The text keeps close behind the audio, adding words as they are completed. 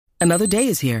Another day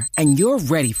is here, and you're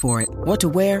ready for it. What to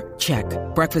wear? Check.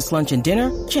 Breakfast, lunch, and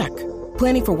dinner? Check.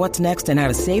 Planning for what's next and how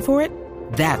to save for it?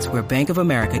 That's where Bank of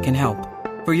America can help.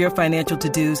 For your financial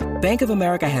to-dos, Bank of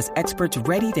America has experts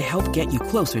ready to help get you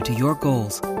closer to your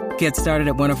goals. Get started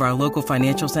at one of our local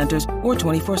financial centers or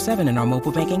 24/7 in our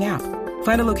mobile banking app.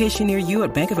 Find a location near you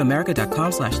at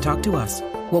bankofamerica.com/talktous.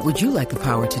 What would you like the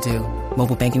power to do?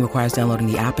 Mobile banking requires downloading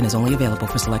the app and is only available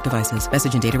for select devices.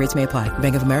 Message and data rates may apply.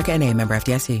 Bank of America N.A., member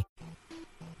FDIC.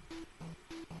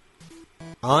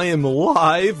 I am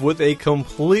live with a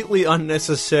completely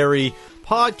unnecessary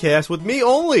podcast with me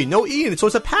only. No Ian, so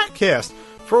it's a Patcast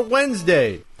for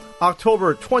Wednesday,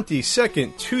 October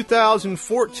 22nd,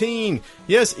 2014.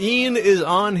 Yes, Ian is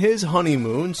on his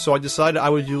honeymoon, so I decided I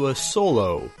would do a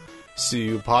solo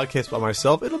CU podcast by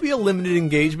myself. It'll be a limited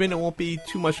engagement. It won't be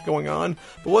too much going on.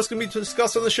 But what's going to be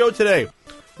discussed on the show today?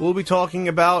 We'll be talking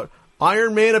about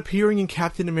Iron Man appearing in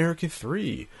Captain America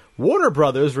 3. Warner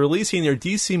Brothers releasing their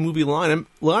DC movie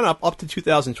lineup up to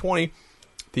 2020.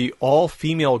 The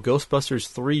all-female Ghostbusters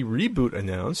 3 reboot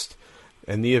announced.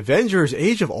 And the Avengers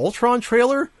Age of Ultron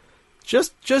trailer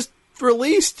just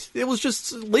released. It was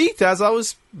just leaked as I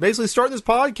was basically starting this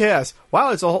podcast. Wow,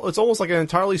 it's almost like an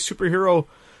entirely superhero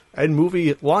and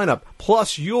movie lineup.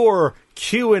 Plus your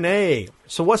Q&A.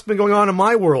 So what's been going on in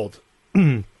my world?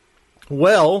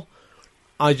 Well,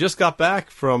 I just got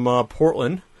back from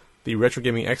Portland. The Retro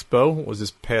Gaming Expo was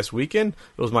this past weekend.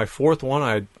 It was my fourth one.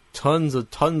 I had tons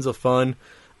of fun.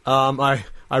 I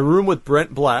roomed with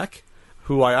Brent Black,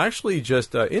 who I actually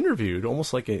just interviewed,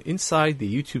 almost like an inside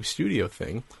the YouTube studio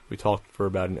thing. We talked for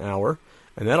about an hour,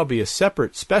 and that'll be a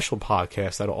separate special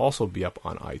podcast that'll also be up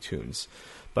on iTunes.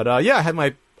 But yeah, I had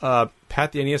my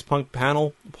Pat the NES Punk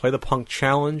panel, Play the Punk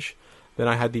Challenge. Then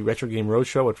I had the Retro Game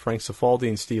Roadshow with Frank Cifaldi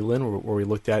and Steve Lynn, where we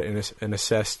looked at and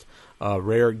assessed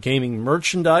rare gaming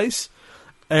merchandise.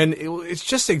 And it's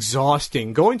just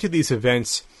exhausting. Going to these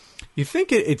events, you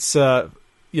think it's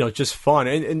just fun,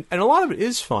 and a lot of it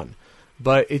is fun,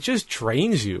 but it just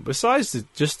drains you. Besides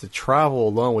just the travel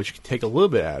alone, which can take a little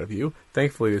bit out of you.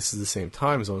 Thankfully, this is the same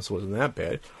time zone, so it wasn't that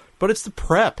bad. But it's the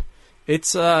prep.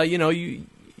 It's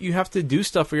you have to do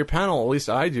stuff for your panel. At least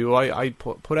I do. I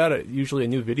put out usually a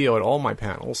new video at all my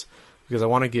panels because I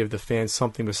want to give the fans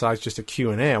something besides just a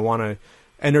Q&A. I want to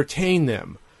entertain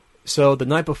them. So the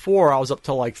night before, I was up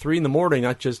till like 3 in the morning,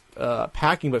 not just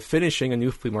packing, but finishing a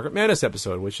new Flea Market Madness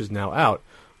episode, which is now out,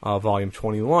 volume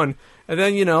 21. And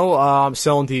then, I'm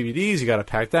selling DVDs. You got to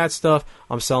pack that stuff.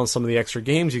 I'm selling some of the extra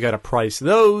games. You got to price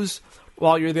those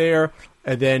while you're there.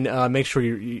 And then make sure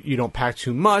you don't pack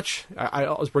too much. I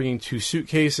was bringing 2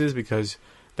 suitcases because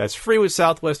that's free with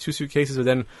Southwest, 2 suitcases. And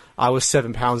then I was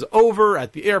 7 pounds over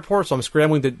at the airport, so I'm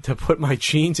scrambling to put my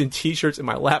jeans and T-shirts in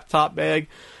my laptop bag.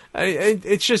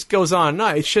 It just goes on. No,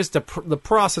 it's just the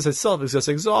process itself is just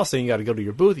exhausting. You got to go to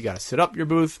your booth. You got to set up your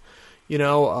booth.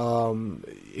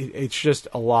 It's just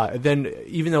a lot. And then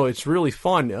even though it's really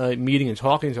fun meeting and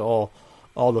talking to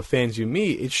all the fans you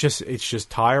meet, it's just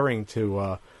tiring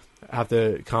to have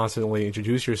to constantly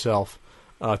introduce yourself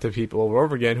to people over and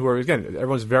over again. Who are, again,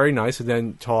 everyone's very nice, and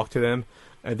then talk to them,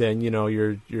 and then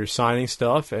you're signing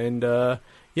stuff, and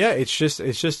yeah,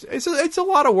 it's a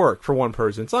lot of work for one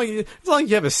person. It's not like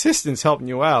you have assistants helping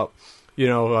you out,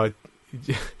 in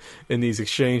these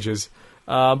exchanges.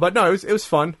 But no, it was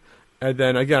fun. And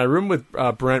then again, I roomed with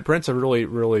Brent. Brent's a really,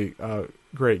 really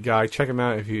great guy. Check him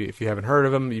out if you haven't heard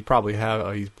of him. You probably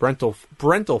have. He's Brental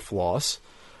Floss,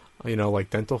 like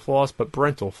dental floss, but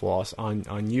Brental Floss on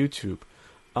YouTube.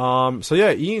 So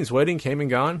yeah, Ian's wedding came and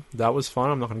gone. That was fun.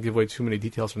 I'm not going to give away too many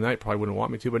details from that. You probably wouldn't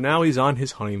want me to, but now he's on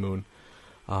his honeymoon.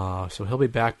 So he'll be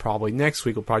back probably next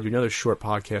week. We'll probably do another short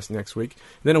podcast next week.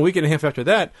 And then a week and a half after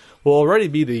that will already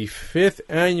be the 5th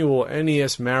annual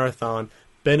NES Marathon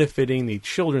benefiting the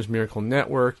Children's Miracle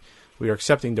Network. We are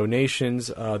accepting donations.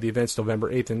 The event's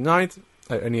November 8th and 9th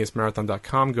at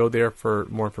nesmarathon.com. Go there for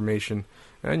more information.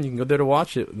 And you can go there to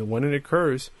watch it when it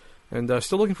occurs. And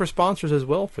still looking for sponsors as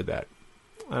well for that.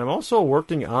 And I'm also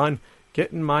working on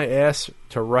getting my ass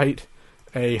to write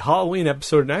a Halloween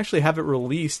episode and actually have it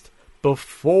released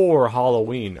before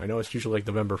Halloween. I know it's usually like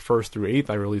November 1st through 8th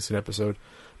I release an episode.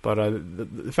 But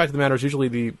the fact of the matter is usually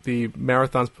the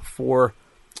marathons before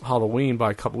Halloween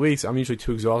by a couple weeks, I'm usually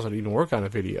too exhausted to even work on a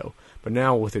video. But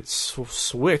now with it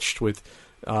switched with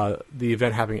the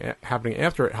event happening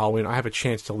after Halloween, I have a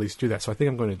chance to at least do that. So I think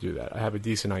I'm going to do that. I have a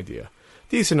decent idea.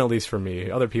 Decent, at least for me.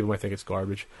 Other people might think it's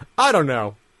garbage. I don't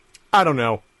know.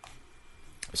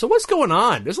 So what's going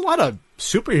on? There's a lot of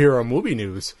superhero movie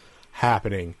news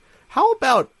happening. How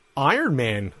about Iron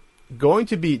Man going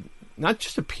to be not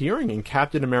just appearing in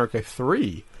Captain America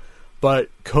 3, but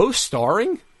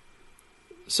co-starring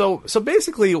So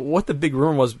basically, what the big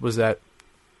rumor was that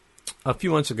a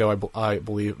few months ago, I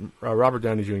believe, Robert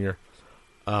Downey Jr.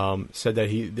 Said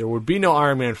that there would be no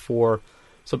Iron Man 4,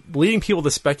 so leading people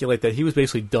to speculate that he was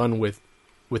basically done with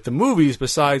the movies.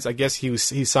 Besides, I guess he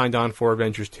signed on for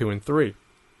Avengers 2 and 3.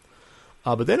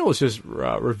 But then it was just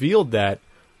revealed that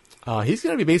he's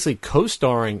going to be basically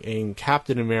co-starring in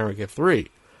Captain America 3.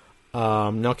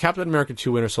 Now, Captain America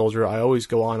 2 Winter Soldier, I always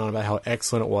go on about how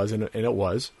excellent it was, and it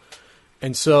was.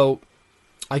 And so,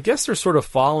 I guess they're sort of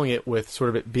following it with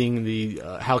sort of it being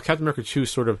how Captain America 2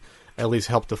 sort of at least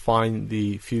helped define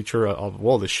the future of,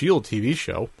 the S.H.I.E.L.D. TV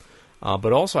show.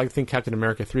 But also, I think Captain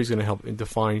America 3 is going to help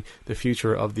define the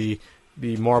future of the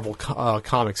Marvel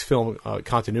Comics film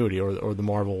continuity, or the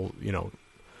Marvel,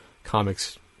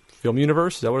 comics film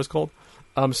universe. Is that what it's called?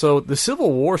 So the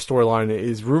Civil War storyline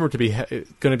is rumored to be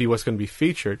going to be what's going to be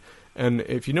featured. And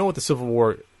if you know what the Civil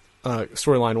War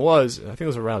storyline was, I think it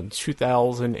was around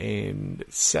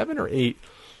 2007 or 8.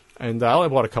 And I only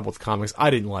bought a couple of comics. I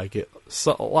didn't like it.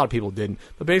 So, a lot of people didn't.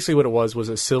 But basically what it was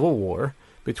a civil war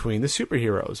between the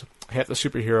superheroes. Half the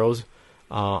superheroes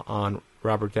on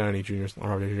Robert Downey Jr.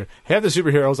 Half the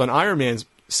superheroes on Iron Man's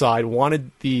side wanted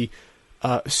the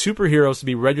superheroes to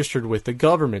be registered with the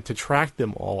government to track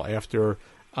them all after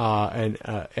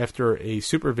after a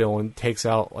supervillain takes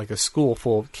out like a school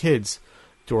full of kids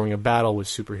during a battle with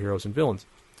superheroes and villains.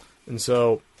 And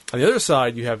so on the other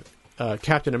side, you have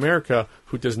Captain America,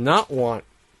 who does not want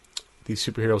these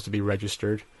superheroes to be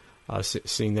registered,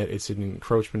 seeing that it's an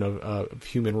encroachment of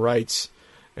human rights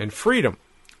and freedom.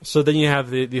 So then you have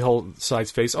the whole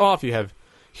sides face off. You have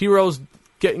heroes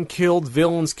getting killed,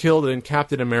 villains killed, and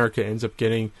Captain America ends up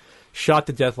getting shot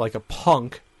to death like a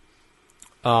punk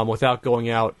without going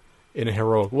out in a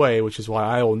heroic way, which is why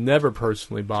I will never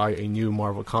personally buy a new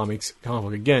Marvel Comics comic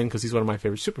book again, because he's one of my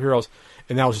favorite superheroes,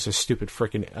 and that was just a stupid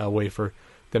freaking way for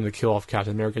them to kill off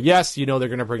Captain America. Yes, they're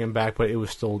going to bring him back, but it was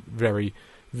still very,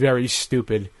 very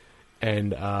stupid,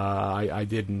 and I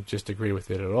didn't just agree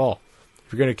with it at all.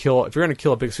 If you're going to kill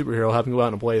a big superhero, have him go out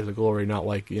in a blaze of glory, not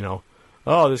like,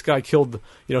 oh, this guy killed,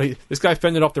 this guy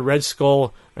fended off the Red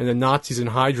Skull and the Nazis and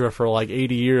Hydra for like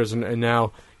 80 years, and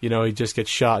now, he just gets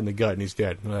shot in the gut and he's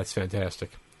dead. Well, that's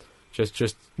fantastic.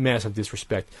 Just massive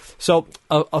disrespect. So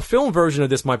a film version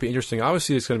of this might be interesting.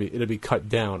 Obviously, it'll be cut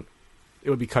down. It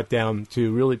would be cut down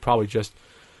to really probably just,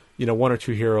 one or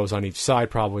two heroes on each side,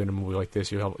 probably in a movie like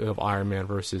this. You have Iron Man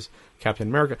versus Captain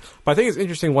America. But I think it's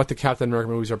interesting what the Captain America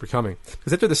movies are becoming.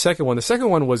 Because after the second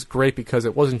one was great because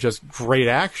it wasn't just great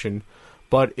action,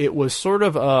 but it was sort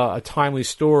of a timely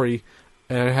story,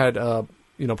 and it had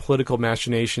political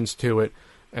machinations to it,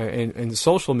 and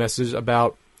social messages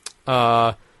about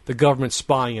the government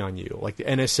spying on you, like the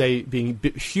NSA being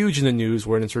huge in the news,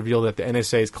 where it's revealed that the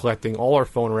NSA is collecting all our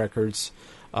phone records,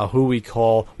 who we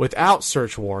call, without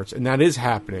search warrants, and that is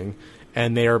happening.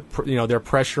 And they're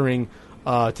pressuring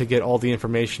to get all the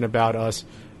information about us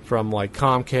from like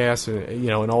Comcast and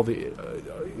and all the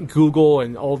Google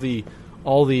and all the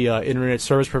internet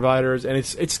service providers, and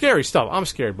it's scary stuff. I'm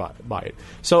scared by it.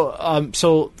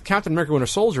 So Captain America: Winter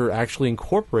Soldier actually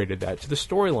incorporated that to the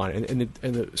storyline, and the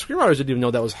screenwriters didn't even know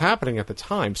that was happening at the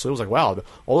time. So it was like, wow,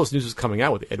 all this news is coming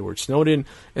out with Edward Snowden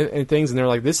and things, and they're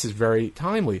like, this is very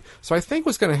timely. So I think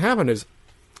what's going to happen is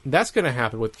that's going to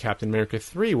happen with Captain America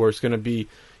 3, where it's going to be,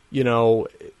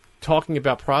 talking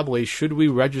about probably should we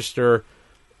register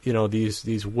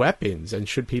these weapons, and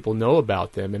should people know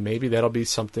about them, and maybe that'll be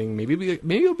something. Maybe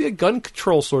it'll be a gun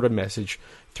control sort of message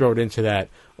thrown into that,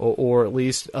 or at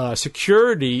least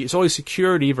security. It's always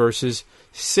security versus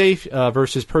safe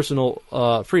versus personal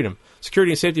freedom.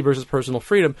 Security and safety versus personal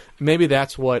freedom. Maybe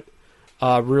that's what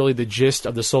really the gist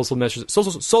of the social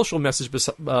message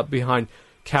behind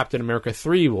Captain America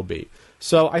 3 will be.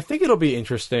 So I think it'll be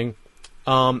interesting,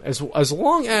 as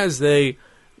long as they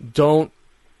don't.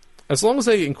 As long as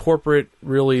they incorporate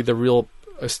really the real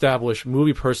established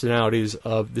movie personalities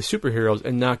of the superheroes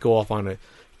and not go off on a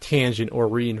tangent or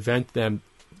reinvent them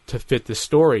to fit the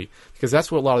story. Because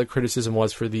that's what a lot of the criticism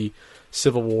was for the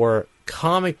Civil War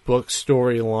comic book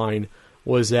storyline,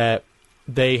 was that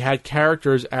they had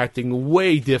characters acting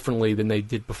way differently than they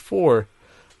did before.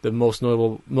 The most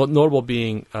notable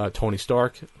being Tony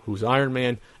Stark, who's Iron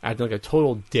Man, acting like a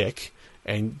total dick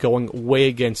and going way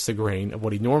against the grain of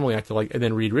what he normally acted like. And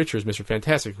then Reed Richards, Mr.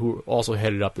 Fantastic, who also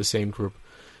headed up the same group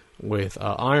with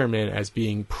Iron Man as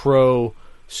being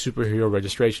pro-superhero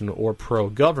registration or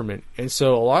pro-government. And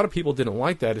so a lot of people didn't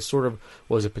like that. It sort of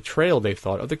was a portrayal, they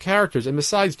thought, of the characters. And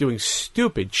besides doing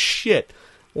stupid shit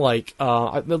like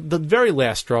the very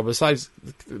last straw, besides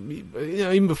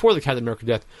even before the Captain America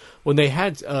death, when they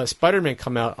had Spider-Man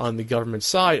come out on the government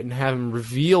side and have him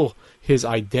reveal his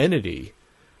identity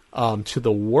to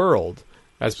the world,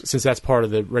 since that's part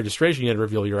of the registration, you had to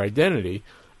reveal your identity,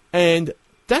 and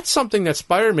that's something that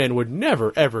Spider-Man would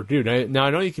never, ever do. Now, I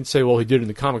know you can say, well, he did it in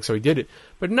the comics, so he did it.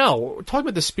 But no, we're talking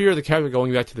about the spirit of the character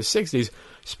going back to the 60s.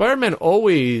 Spider-Man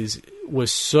always was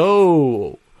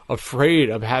so afraid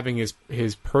of having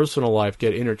his personal life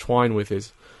get intertwined with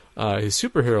his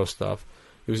superhero stuff.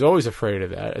 He was always afraid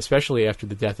of that, especially after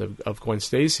the death of Gwen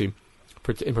Stacy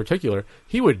in particular.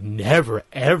 He would never,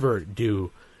 ever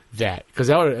do that, because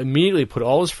that would immediately put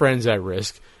all his friends at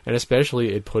risk, and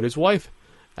especially it put his wife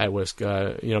at risk,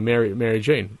 Mary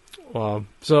Jane.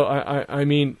 So I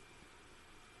mean,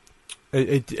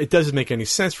 it doesn't make any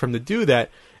sense for him to do that.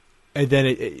 And then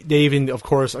they even, of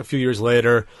course, a few years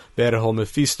later, they had a whole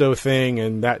Mephisto thing,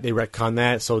 and that they retconned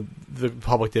that, so the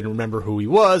public didn't remember who he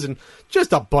was, and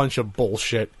just a bunch of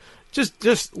bullshit,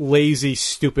 just lazy,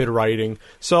 stupid writing.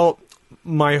 So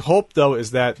my hope, though,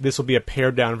 is that this will be a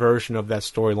pared down version of that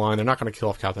storyline. They're not going to kill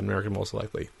off Captain America, most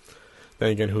likely.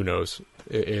 Then again, who knows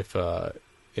if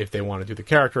they want to do the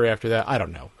character after that. I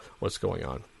don't know what's going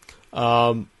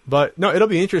on. But no, it'll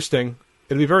be interesting.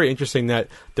 It'll be very interesting that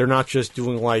they're not just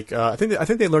doing like I think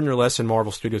they learned their lesson,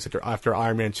 Marvel Studios, after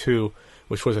Iron Man 2,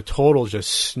 which was a total just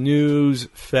snooze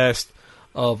fest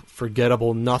of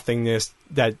forgettable nothingness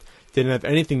that didn't have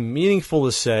anything meaningful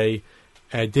to say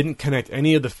and didn't connect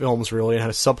any of the films really, and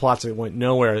had subplots that went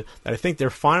nowhere. That I think they're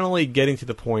finally getting to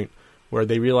the point where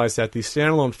they realize that these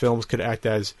standalone films could act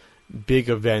as big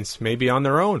events, maybe on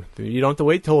their own. You don't have to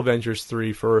wait till Avengers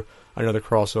 3 for another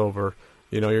crossover.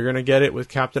 You're going to get it with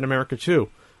Captain America 2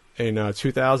 in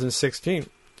 2016.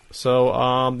 So,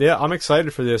 yeah, I'm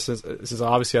excited for this, since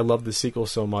obviously I love the sequel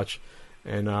so much.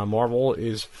 And Marvel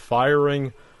is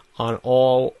firing on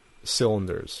all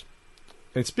cylinders.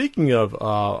 And speaking of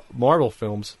Marvel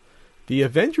films, the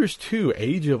Avengers 2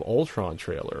 Age of Ultron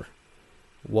trailer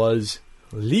was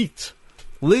leaked.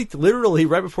 Leaked literally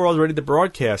right before I was ready to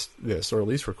broadcast this, or at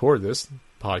least record this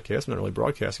podcast. I'm not really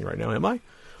broadcasting right now, am I?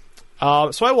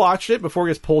 So I watched it before it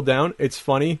gets pulled down. It's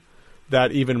funny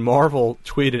that even Marvel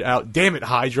tweeted out, "Damn it,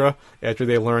 Hydra," after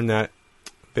they learned that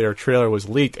their trailer was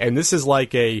leaked. And this is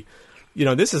like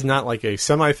this is not like a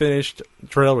semi-finished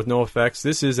trailer with no effects.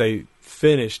 This is a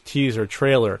finished teaser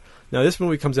trailer. Now, this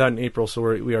movie comes out in April, so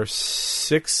we are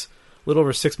a little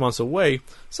over 6 months away.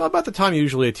 So about the time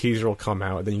usually a teaser will come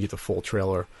out, and then you get the full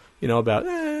trailer. About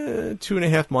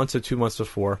 2.5 months or 2 months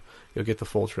before you'll get the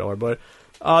full trailer. But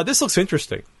this looks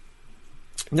interesting.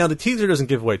 Now, the teaser doesn't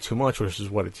give away too much, which is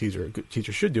what a teaser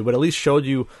should do, but at least showed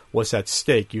you what's at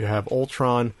stake. You have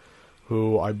Ultron,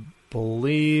 who I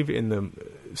believe in the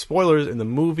spoilers in the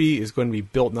movie is going to be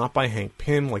built not by Hank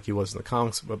Pym like he was in the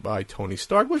comics, but by Tony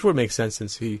Stark, which would make sense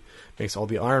since he makes all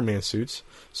the Iron Man suits.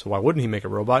 So why wouldn't he make a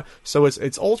robot? So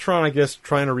it's Ultron, I guess,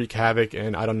 trying to wreak havoc,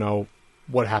 and I don't know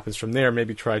what happens from there.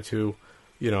 Maybe try to,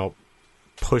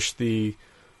 push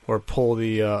or pull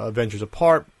the Avengers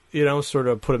apart. Sort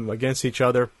of put them against each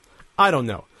other. I don't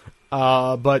know.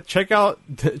 But check out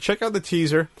the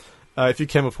teaser if you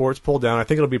can before it's pulled down. I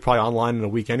think it'll be probably online in a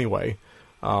week anyway.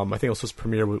 I think it'll supposed to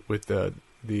premiere with the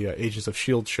Agents of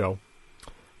S.H.I.E.L.D. show.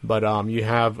 But you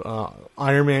have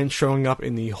Iron Man showing up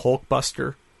in the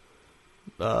Hulkbuster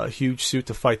huge suit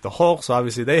to fight the Hulk. So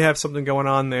obviously they have something going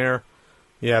on there.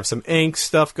 You have some ink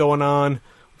stuff going on,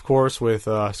 of course, with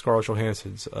Scarlett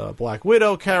Johansson's Black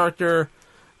Widow character.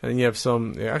 And you have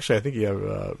I think you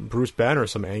have Bruce Banner,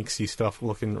 some angsty stuff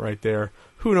looking right there.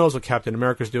 Who knows what Captain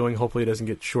America's doing? Hopefully he doesn't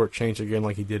get shortchanged again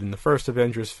like he did in the first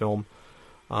Avengers film.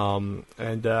 I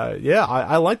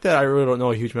like that. I really don't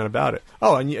know a huge amount about it.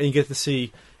 Oh, and you get to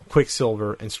see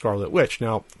Quicksilver and Scarlet Witch.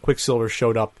 Now, Quicksilver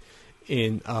showed up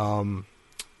in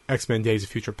X-Men Days of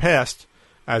Future Past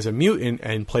as a mutant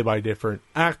and played by a different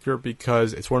actor,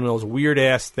 because it's one of those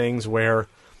weird-ass things where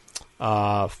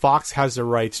Fox has the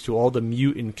rights to all the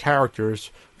mutant characters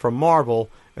from Marvel,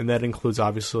 and that includes,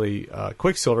 obviously,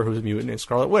 Quicksilver, who's a mutant, and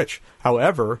Scarlet Witch.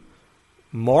 However,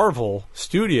 Marvel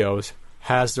Studios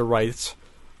has the rights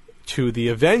to the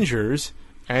Avengers,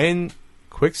 and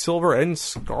Quicksilver and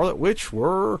Scarlet Witch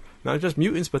were not just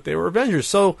mutants, but they were Avengers.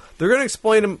 So they're going to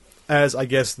explain them as, I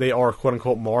guess, they are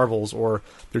quote-unquote Marvels, or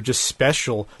they're just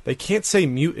special. They can't say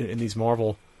mutant in these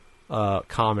Marvel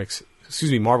comics.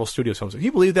 Excuse me, Marvel Studios films. Can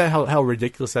you believe that? How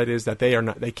ridiculous that is, that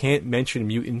they can't mention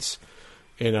mutants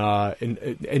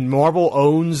and Marvel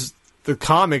owns the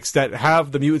comics that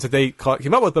have the mutants that they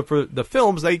came up with, but for the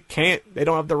films, they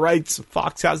don't have the rights.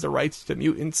 Fox has the rights to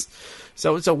mutants.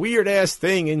 So it's a weird-ass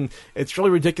thing, and it's really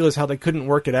ridiculous how they couldn't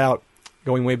work it out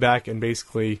going way back and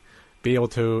basically be able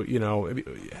to,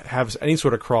 have any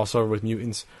sort of crossover with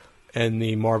mutants and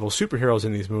the Marvel superheroes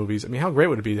in these movies. I mean, how great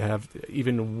would it be to have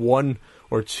even one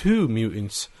or two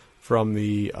mutants from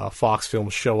the Fox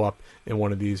films show up in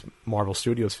one of these Marvel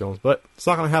Studios films? But it's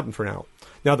not going to happen for now.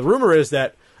 Now, the rumor is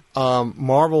that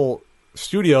Marvel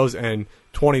Studios and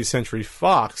 20th Century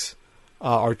Fox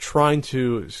are trying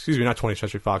to, not 20th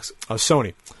Century Fox,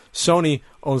 Sony. Sony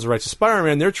owns the rights to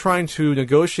Spider-Man. They're trying to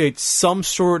negotiate some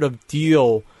sort of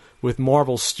deal with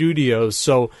Marvel Studios.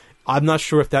 So I'm not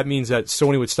sure if that means that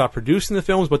Sony would stop producing the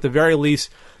films, but at the very least,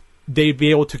 they'd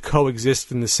be able to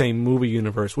coexist in the same movie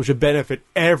universe, which would benefit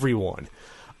everyone.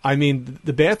 I mean,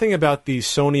 the bad thing about these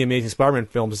Sony Amazing Spider-Man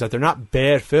films is that they're not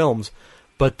bad films,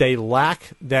 but they lack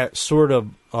that sort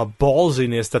of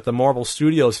ballsiness that the Marvel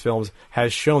Studios films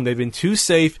has shown. They've been too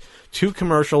safe, too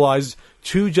commercialized,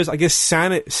 too just, I guess,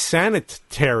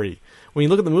 sanitary. When you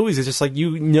look at the movies, it's just like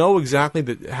you know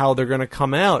exactly how they're going to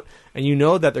come out, and you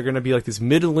know that they're going to be like this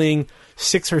middling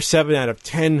 6 or 7 out of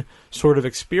 10 sort of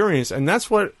experience, and that's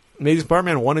what Amazing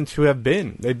Spider-Man 1 and 2 have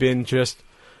been. They've been just...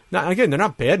 Now, again, they're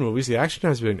not bad movies. The action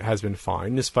has been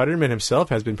fine. The Spider-Man himself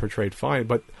has been portrayed fine,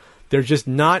 but they're just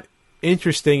not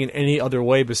interesting in any other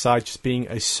way besides just being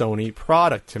a Sony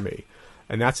product to me.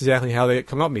 And that's exactly how they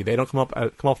come up with me. They don't come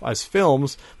up as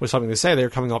films with something to say. They're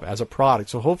coming up as a product.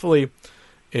 So hopefully,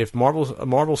 if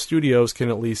Marvel Studios can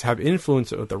at least have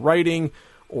influence with the writing,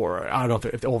 or I don't know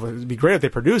if it'd be great if they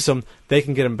produce them, they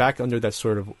can get them back under that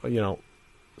sort of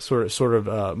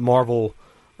Marvel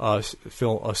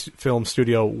film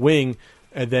studio wing,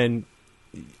 and then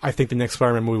I think the next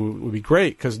Spider-Man movie would be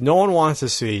great, because no one wants to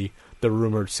see the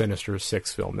rumored Sinister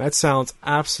Six film. That sounds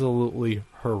absolutely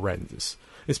horrendous.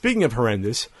 And speaking of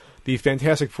horrendous, the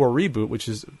Fantastic Four reboot, which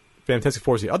is Fantastic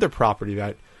Four is the other property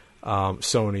that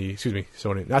Sony,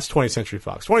 that's 20th Century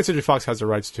Fox. 20th Century Fox has the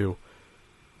rights to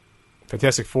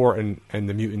Fantastic Four and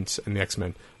the Mutants and the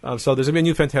X-Men. So there's going to be a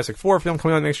new Fantastic Four film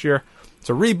coming out next year.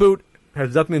 It's a reboot. It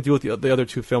has nothing to do with the other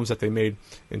two films that they made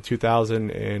in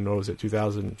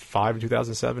 2005 and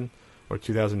 2007? Or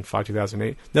 2005,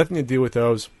 2008. Nothing to do with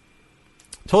those.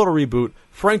 Total reboot.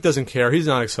 Frank doesn't care. He's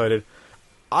not excited.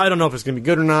 I don't know if it's going to be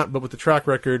good or not, but with the track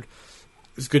record,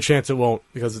 there's a good chance it won't,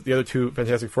 because the other two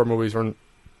Fantastic Four movies were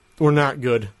not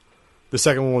good. The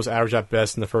second one was average at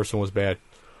best, and the first one was bad.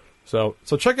 So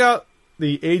check out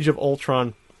the Age of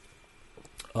Ultron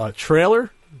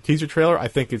teaser trailer. I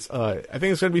think it's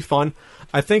going to be fun.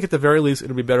 I think at the very least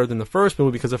it'll be better than the first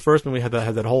movie, because the first movie had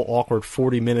that whole awkward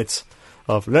 40 minutes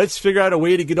of let's figure out a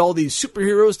way to get all these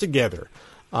superheroes together.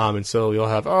 And so you'll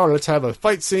have, let's have a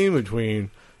fight scene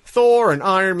between Thor and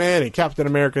Iron Man and Captain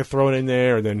America thrown in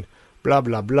there, and then blah,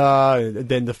 blah, blah. And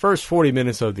then the first 40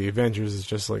 minutes of the Avengers is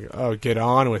just like, get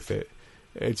on with it.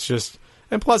 It's just,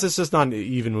 and plus it's just not an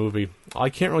even movie. I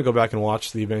can't really go back and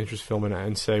watch the Avengers film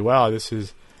and say, wow, this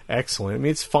is excellent. I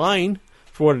mean, it's fine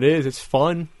for what it is. It's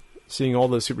fun seeing all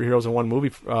the superheroes in one movie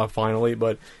finally,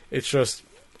 but it's just,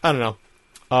 I don't know.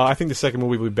 I think the second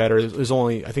movie will be better. I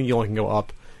think you only can go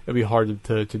up. It'll be hard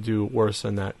to do worse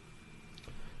than that.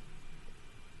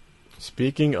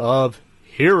 Speaking of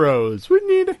heroes, we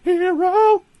need a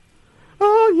hero.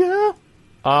 Oh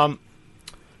yeah.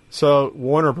 So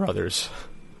Warner Brothers,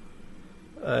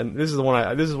 and this is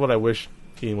what I wish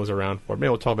Ian was around for. Maybe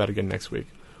we'll talk about it again next week.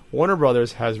 Warner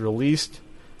Brothers has released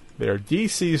their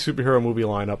DC superhero movie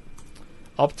lineup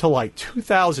up to like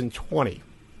 2020.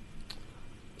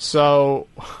 So,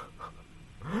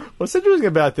 what's interesting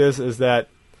about this is that,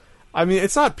 I mean,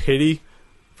 it's not pity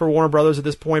for Warner Brothers at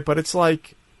this point, but it's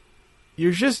like,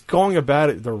 you're just going about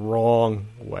it the wrong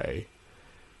way.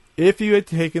 If you had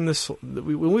taken this,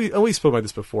 we spoke about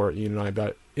this before, Ian and I,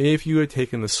 about if you had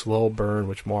taken the slow burn,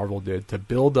 which Marvel did, to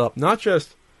build up, not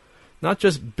just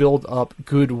build up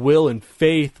goodwill and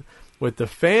faith with the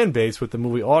fan base, with the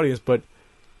movie audience, but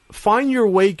find your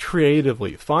way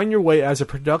creatively. Find your way as a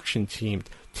production team.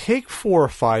 Take 4 or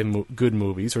 5 good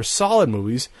movies or solid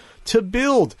movies to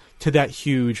build to that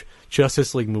huge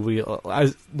Justice League movie,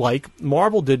 like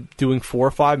Marvel did, doing 4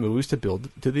 or 5 movies to build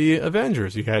to the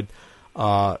Avengers. You had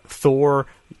Thor,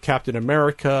 Captain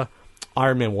America,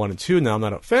 Iron Man 1 and 2. Now, I'm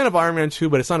not a fan of Iron Man 2,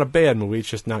 but it's not a bad movie. It's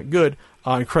just not good.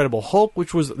 Incredible Hulk,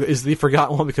 which is the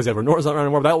forgotten one because Edward Norton's not around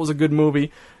anymore. That was a good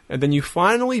movie. And then you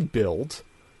finally build.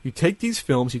 You take these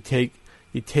films. You take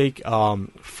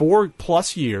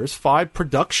 4+ years, 5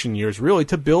 production years, really,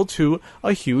 to build to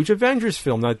a huge Avengers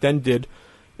film that then did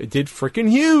freaking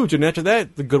huge. And after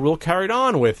that, the goodwill carried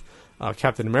on with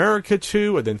Captain America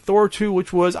 2, and then Thor 2,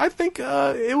 which was, I think,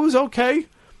 it was okay.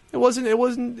 It wasn't, it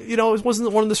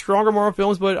wasn't one of the stronger Marvel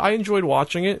films, but I enjoyed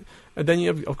watching it. And then you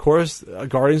have, of course,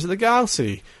 Guardians of the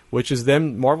Galaxy, which is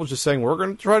them, Marvel just saying, we're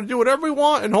going to try to do whatever we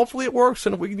want, and hopefully it works,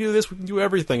 and if we can do this, we can do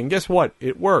everything. And guess what?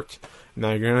 It worked.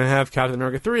 Now you're going to have Captain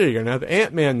America 3, you're going to have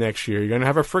Ant-Man next year, you're going to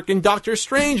have a freaking Doctor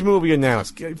Strange movie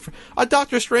announced. A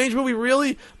Doctor Strange movie,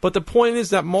 really? But the point is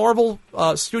that Marvel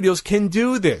Studios can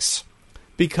do this,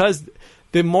 because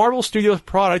the Marvel Studios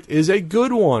product is a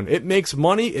good one. It makes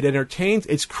money, it entertains,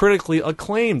 it's critically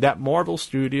acclaimed. That Marvel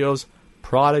Studios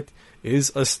product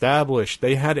is established.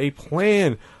 They had a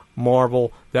plan,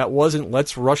 Marvel, that wasn't,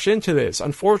 let's rush into this.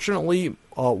 Unfortunately,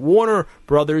 Warner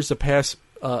Brothers, the past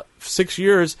 6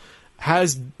 years,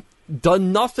 has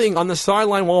done nothing on the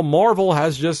sideline, while Marvel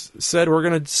has just said, we're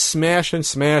going to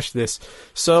smash this.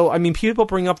 So, I mean, people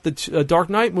bring up the Dark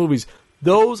Knight movies.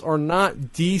 Those are not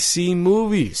DC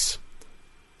movies.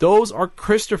 Those are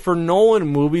Christopher Nolan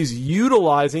movies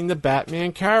utilizing the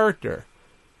Batman character.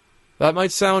 That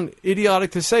might sound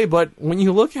idiotic to say, but when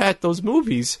you look at those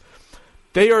movies,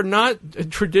 they are not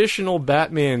traditional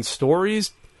Batman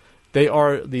stories. They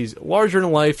are these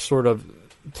larger-than-life sort of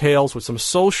tales with some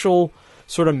social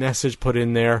sort of message put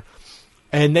in there.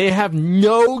 And they have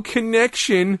no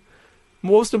connection,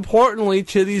 most importantly,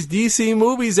 to these DC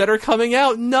movies that are coming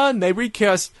out. None. They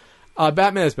recast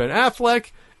Batman as Ben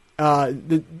Affleck.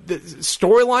 The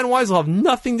storyline-wise will have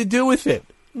nothing to do with it.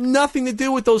 Nothing to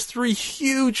do with those 3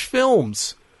 huge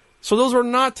films. So those are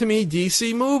not, to me,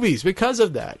 DC movies because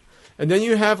of that. And then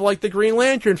you have, like, the Green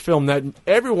Lantern film that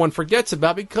everyone forgets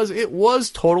about because it was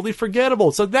totally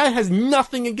forgettable. So that has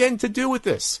nothing, again, to do with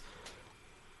this.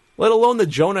 Let alone the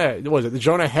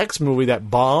Jonah Hex movie that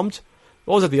bombed.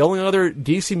 What was it, the only other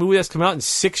DC movie that's come out in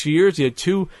 6 years? You had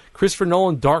 2 Christopher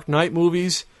Nolan Dark Knight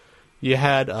movies. You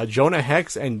had Jonah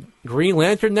Hex and Green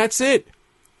Lantern. That's it.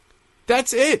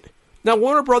 That's it. Now,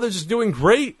 Warner Brothers is doing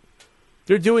great.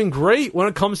 They're doing great when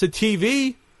it comes to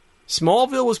TV.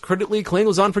 Smallville was critically acclaimed. It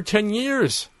was on for 10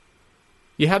 years.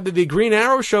 You have the Green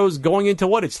Arrow shows going into,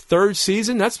 its 3rd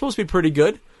season? That's supposed to be pretty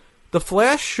good. The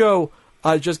Flash show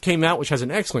just came out, which has an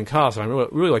excellent cast. I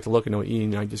really like to look into it.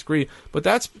 Ian and I disagree. But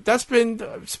that's been...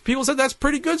 people said that's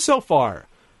pretty good so far.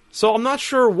 So I'm not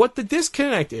sure what the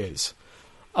disconnect is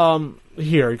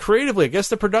here. Creatively, I guess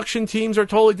the production teams are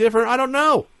totally different. I don't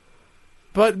know.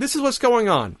 But this is what's going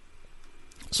on.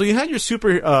 So you had your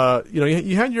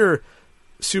you had your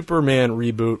Superman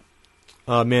reboot,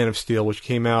 Man of Steel, which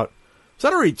came out. Was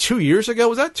that already 2 years ago?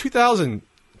 Was that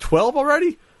 2012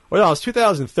 already? Or no, it was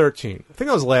 2013. I think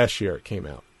that was last year it came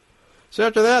out. So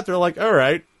after that, they're like, all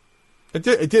right, it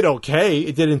did okay.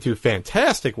 It didn't do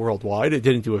fantastic worldwide. It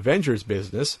didn't do Avengers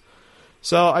business.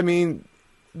 So, I mean,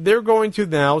 they're going to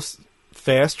now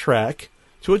fast track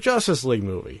to a Justice League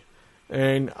movie.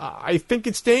 And I think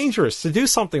it's dangerous to do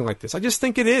something like this. I just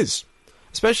think it is.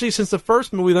 Especially since the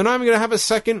first movie, they're not even going to have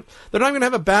they're not even going to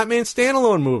have a Batman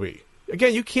standalone movie.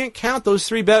 Again, you can't count those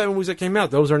 3 Batman movies that came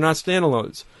out. Those are not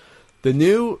standalones. The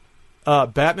new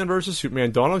Batman vs.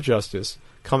 Superman Dawn of Justice,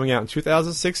 coming out in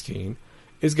 2016,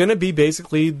 is going to be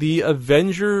basically the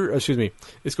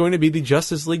it's going to be the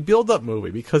Justice League build-up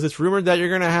movie, because it's rumored that you're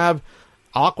going to have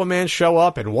Aquaman show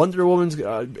up, and Wonder Woman's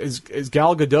is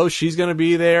Gal Gadot. She's going to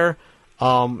be there.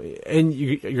 And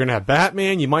you're going to have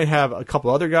Batman. You might have a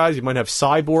couple other guys. You might have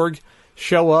Cyborg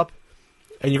show up.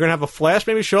 And you're going to have a Flash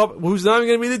maybe show up, who's not even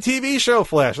going to be the TV show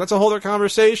Flash. That's a whole other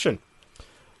conversation.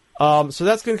 So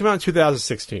that's going to come out in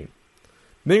 2016. Then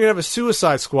you're going to have a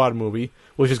Suicide Squad movie,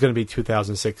 which is going to be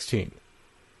 2016.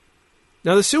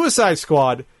 Now, the Suicide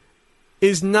Squad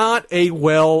is not a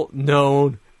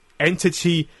well-known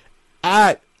entity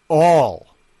at all.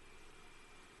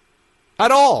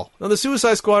 At all. Now, the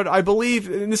Suicide Squad, I believe,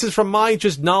 and this is from my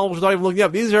just knowledge, not even looking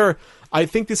up, I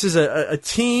think this is a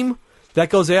team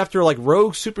that goes after, like,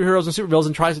 rogue superheroes and supervillains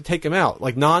and tries to take them out.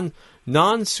 Like,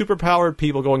 non-superpowered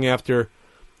people going after,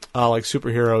 like,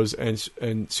 superheroes and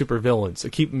supervillains to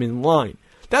keep them in line.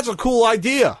 That's a cool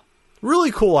idea.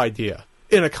 Really cool idea.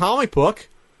 In a comic book,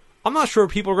 I'm not sure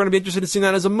people are going to be interested in seeing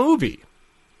that as a movie.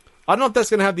 I don't know if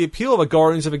that's going to have the appeal of a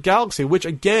Guardians of the Galaxy, which,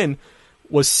 again,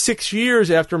 was 6 years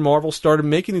after Marvel started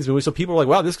making these movies, so people were like,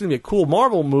 wow, this is going to be a cool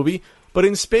Marvel movie, but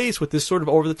in space with this sort of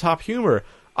over-the-top humor.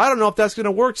 I don't know if that's going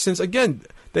to work since, again,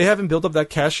 they haven't built up that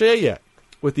cachet yet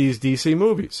with these DC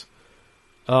movies.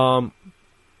 And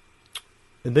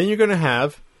then you're going to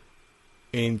have,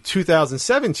 in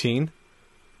 2017,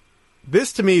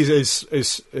 this to me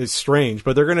is strange,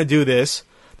 but they're going to do this.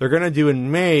 They're going to do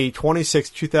in May 26,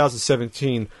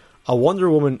 2017, a Wonder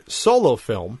Woman solo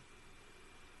film.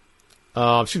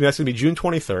 That's going to be June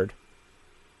 23rd.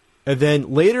 And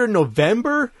then later in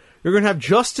November, you're going to have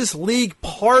Justice League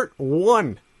Part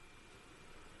 1.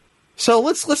 So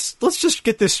let's just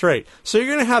get this straight. So you're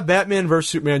going to have Batman vs.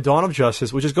 Superman Dawn of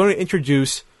Justice, which is going to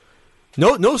introduce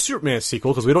no Superman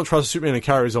sequel, because we don't trust Superman to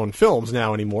carry his own films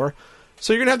now anymore.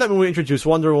 So you're going to have that movie introduce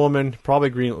Wonder Woman, probably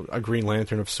a Green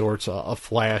Lantern of sorts, a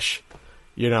Flash,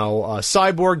 a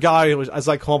Cyborg guy, as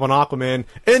I call him, an Aquaman,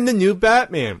 and the new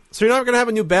Batman. So you're not going to have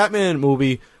a new Batman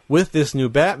movie with this new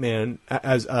Batman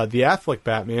as the Affleck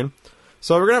Batman.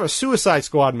 So we're going to have a Suicide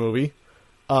Squad movie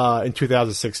in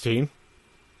 2016.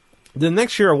 Then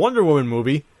next year, a Wonder Woman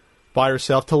movie by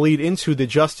herself to lead into the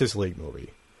Justice League movie.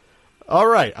 All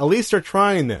right, at least they're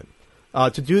trying then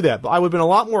to do that. But I would have been a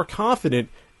lot more confident,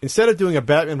 instead of doing a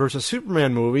Batman versus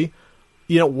Superman movie,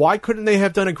 why couldn't they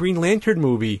have done a Green Lantern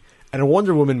movie and a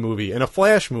Wonder Woman movie and a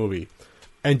Flash movie?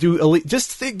 And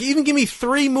even give me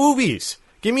 3 movies.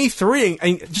 Give me 3,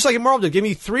 and just like Marvel did, give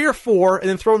me 3 or 4, and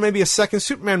then throw in maybe a second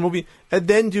Superman movie, and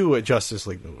then do a Justice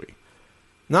League movie.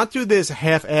 Not do this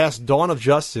half-assed Dawn of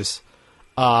Justice,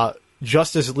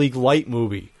 Justice League Light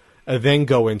movie, and then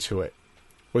go into it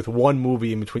with one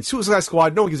movie in between. Suicide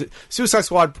Squad, no one gives it. Suicide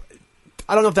Squad,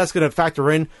 I don't know if that's going to factor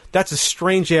in. That's a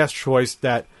strange-ass choice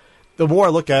that, the more I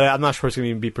look at it, I'm not sure it's going to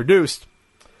even be produced.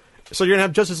 So you're going to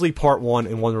have Justice League Part 1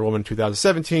 and Wonder Woman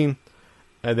 2017.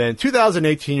 And then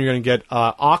 2018, you're going to get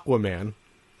Aquaman,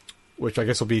 which I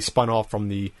guess will be spun off from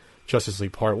the Justice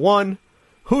League Part 1.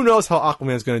 Who knows how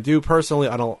Aquaman is going to do? Personally,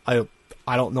 I don't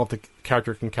know if the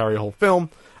character can carry a whole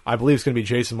film. I believe it's going to be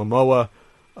Jason Momoa.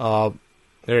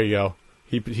 There you go.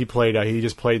 He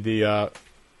just played the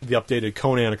updated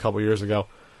Conan a couple years ago.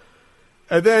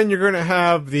 And then you're going to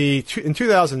have in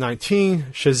 2019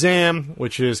 Shazam,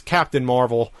 which is Captain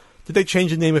Marvel. Did they change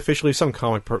the name officially? Some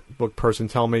comic book person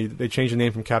tell me they changed the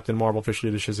name from Captain Marvel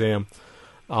officially to Shazam.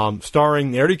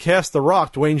 Starring, they already cast The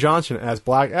Rock, Dwayne Johnson, as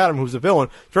Black Adam, who's the villain.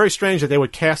 Very strange that they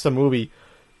would cast a movie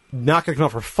not going to come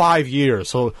out for 5 years.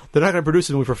 So they're not going to produce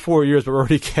a movie for 4 years, but we're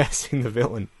already casting the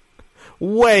villain.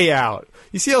 Way out.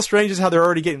 You see how strange it is how they're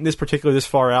already getting this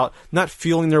far out, not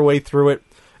feeling their way through it,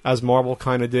 as Marvel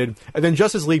kind of did. And then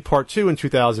Justice League Part 2 in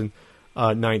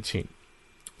 2019.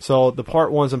 So the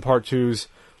Part 1s and Part 2s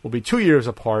will be 2 years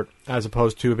apart, as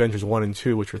opposed to Avengers 1 and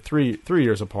 2, which are three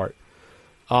years apart.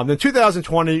 Then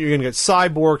 2020, you're going to get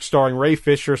Cyborg starring Ray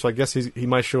Fisher, so I guess he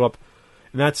might show up.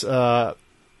 And that's also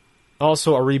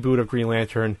a reboot of Green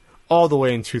Lantern, all the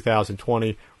way in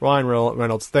 2020. Ryan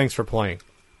Reynolds, thanks for playing.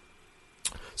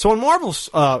 So when Marvel's,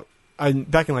 back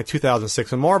in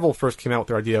 2006, when Marvel first came out with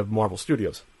their idea of Marvel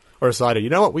Studios, or decided, you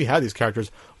know what, we had these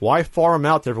characters, why farm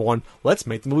them out to everyone? Let's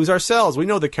make the movies ourselves. We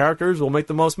know the characters will make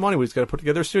the most money, we just got to put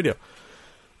together a studio.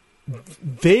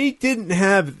 They didn't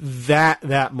have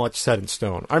that much set in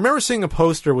stone. I remember seeing a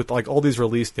poster with all these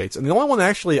release dates, and the only one that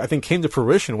actually I think came to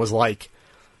fruition was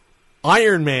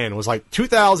Iron Man was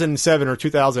 2007 or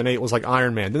 2008 was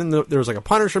Iron Man. Then there was a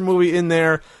Punisher movie in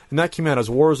there, and that came out as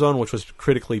Warzone, which was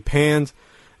critically panned,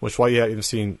 which is why you haven't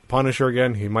seen Punisher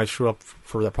again. He might show up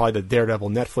for probably the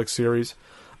Daredevil Netflix series.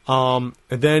 And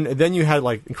then you had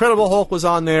Incredible Hulk was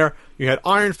on there. You had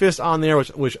Iron Fist on there,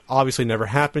 which obviously never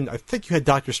happened. I think you had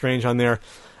Doctor Strange on there,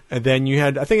 and then you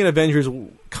had, I think, an Avengers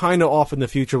kind of off in the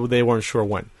future, but they weren't sure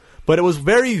when. But it was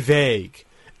very vague,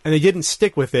 and they didn't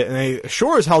stick with it. And they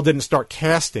sure as hell didn't start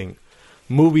casting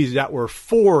movies that were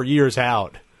 4 years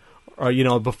out, or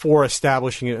before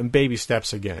establishing it in baby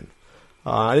steps again.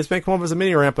 This may come up as a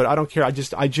mini rant, but I don't care.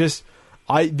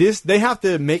 They have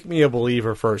to make me a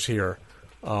believer first here.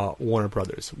 Warner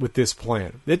Brothers, with this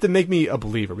plan. They have to make me a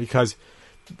believer, because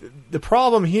the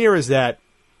problem here is that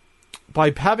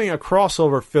by having a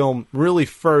crossover film really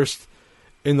first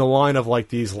in the line of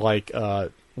these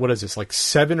what is this,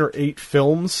 7 or 8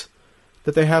 films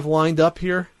that they have lined up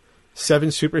here, 7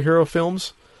 superhero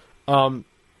films,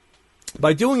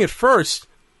 by doing it first,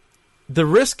 the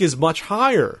risk is much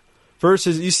higher.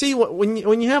 Versus, you see,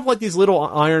 when you have these little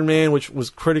Iron Man, which was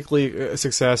critically a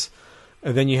success,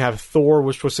 and then you have Thor,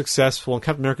 which was successful, and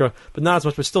Captain America, but not as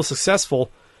much, but still successful.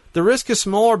 The risk is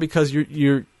smaller because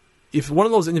if one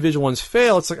of those individual ones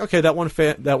fail, it's okay, that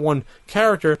one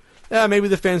character, maybe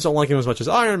the fans don't like him as much as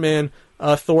Iron Man,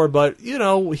 Thor, but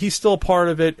he's still a part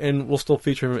of it, and we'll still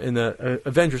feature him in the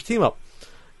Avengers team up.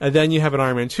 And then you have an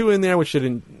Iron Man 2 in there, which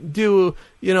didn't do,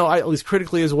 at least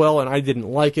critically as well, and I didn't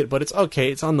like it, but it's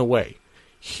okay, it's on the way.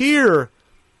 Here,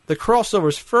 the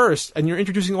crossover's first, and you're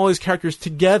introducing all these characters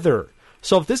together.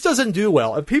 So if this doesn't do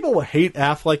well, if people hate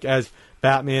Affleck as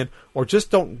Batman, or just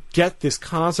don't get this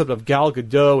concept of Gal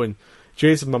Gadot and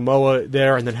Jason Momoa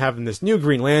there, and then having this new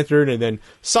Green Lantern, and then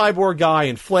Cyborg guy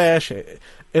and Flash,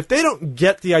 if they don't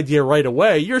get the idea right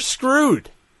away, you're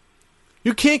screwed.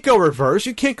 You can't go reverse.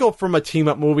 You can't go from a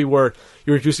team-up movie where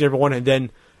you're introducing everyone and then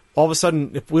all of a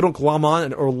sudden, if we don't glom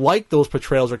on or like those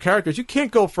portrayals or characters, you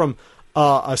can't go from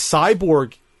a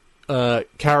cyborg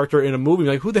character in a movie,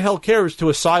 like who the hell cares, to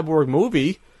a cyborg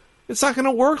movie. It's not going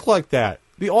to work like that.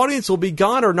 The audience will be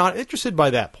gone or not interested by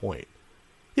that point.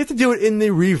 You have to do it in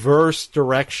the reverse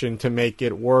direction to make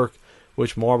it work,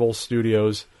 which Marvel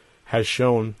Studios has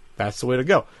shown that's the way to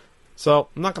go. So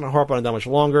I'm not going to harp on it that much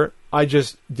longer. I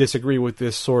just disagree with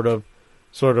this sort of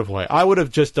way. I would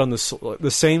have just done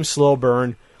the same slow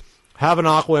burn. Have an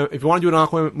Aquaman. If you want to do an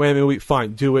Aquaman movie,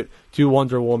 fine, do it. Do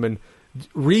Wonder Woman.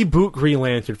 Reboot Green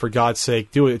Lantern, for God's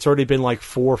sake. Do it. It's already been like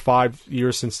 4 or 5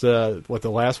 years since the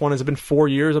last one has. It been 4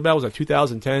 years about? Was that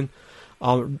 2010?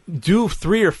 Do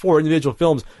 3 or 4 individual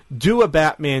films. Do a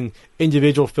Batman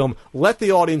individual film. Let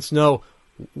the audience know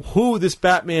who this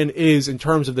Batman is in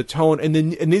terms of the tone, and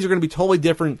these are going to be totally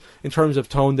different in terms of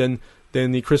tone than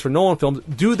the Christopher Nolan films.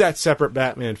 Do that separate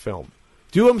Batman film.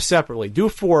 Do them separately. Do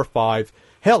 4 or 5.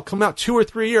 Hell, come out 2 or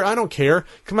 3 a year. I don't care.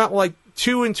 Come out like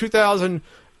 2 in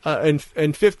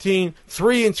 2015,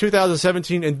 3 in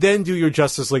 2017, and then do your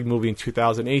Justice League movie in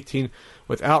 2018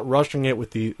 without rushing it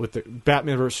with the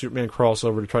Batman vs Superman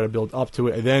crossover to try to build up to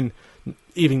it, and then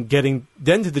even getting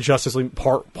then to the Justice League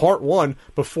part 1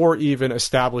 before even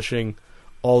establishing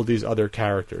all these other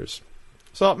characters.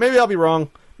 So maybe I'll be wrong.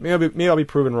 Maybe I'll be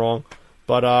proven wrong.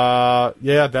 But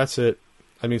yeah, that's it.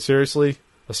 I mean, seriously,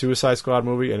 a Suicide Squad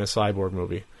movie and a Cyborg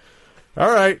movie.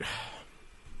 All right.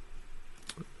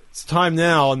 It's time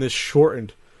now on this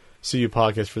shortened CU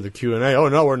podcast for the Q&A. Oh,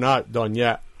 no, we're not done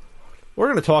yet. We're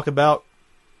going to talk about...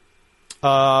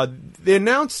 they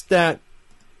announced that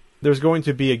there's going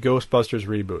to be a Ghostbusters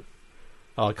reboot.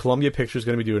 Columbia Pictures is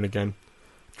going to be doing it again.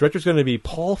 Director's going to be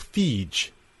Paul Feig.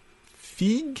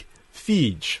 Feig?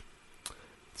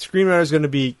 Screenwriter is going to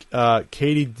be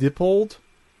Katie Dippold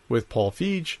with Paul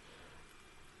Feig.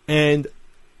 And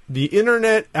the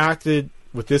internet acted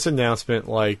with this announcement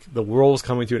like the world is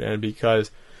coming to an end,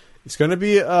 because it's going to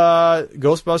be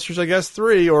Ghostbusters, I guess,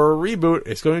 3 or a reboot.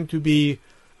 It's going to be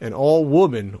an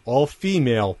all-woman,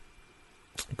 all-female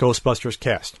Ghostbusters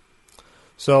cast.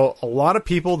 So a lot of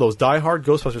people, those diehard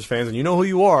Ghostbusters fans, and you know who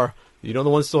you are, you know the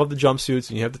ones that still have the jumpsuits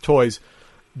and you have the toys,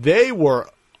 they were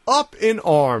up in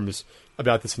arms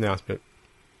about this announcement.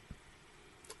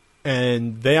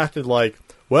 And they acted like,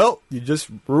 well, you just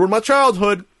ruined my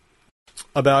childhood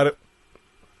about it.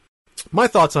 My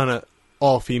thoughts on an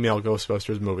all-female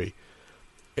Ghostbusters movie.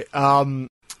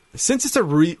 Since it's a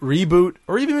reboot,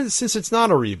 or even since it's not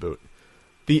a reboot,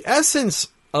 the essence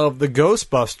of the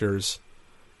Ghostbusters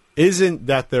isn't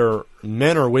that they're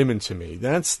men or women to me.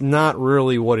 That's not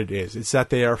really what it is. It's that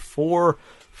they are 4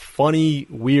 funny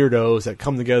weirdos that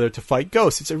come together to fight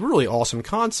ghosts. It's a really awesome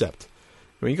concept.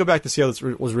 When you go back to see how this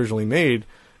was originally made,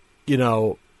 you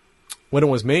know, when it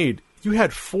was made, you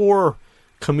had 4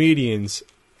 comedians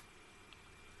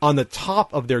on the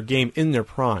top of their game in their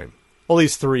prime. Well, at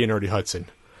least 3 in Ernie Hudson.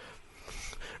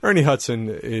 Ernie Hudson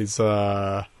is,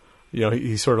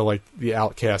 he's sort of like the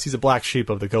outcast. He's a black sheep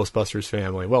of the Ghostbusters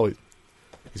family. Well,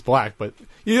 he's black, but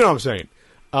you know what I'm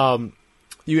saying.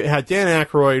 You had Dan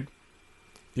Aykroyd,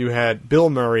 you had Bill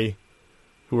Murray,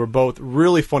 who were both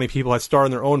really funny people, had starred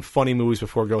in their own funny movies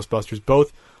before Ghostbusters,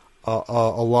 both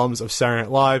alums of Saturday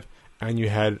Night Live, and you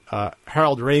had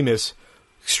Harold Ramis,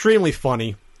 extremely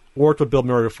funny, worked with Bill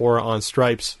Murray before on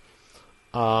Stripes,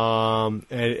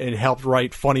 and helped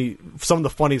write some of the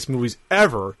funniest movies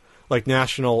ever, like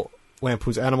National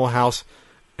Lampoon's Animal House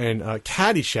and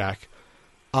Caddyshack.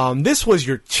 This was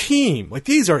your team. Like,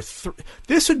 these are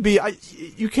this would be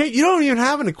you don't even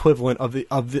have an equivalent of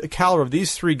the caliber of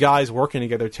these 3 guys working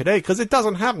together today, because it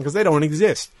doesn't happen, because they don't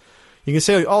exist. You can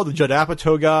say, like, oh, the Judd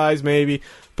Apatow guys maybe,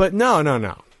 but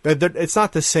no. It's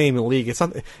not the same league.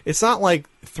 It's not like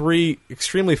 3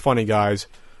 extremely funny guys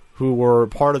who were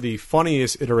part of the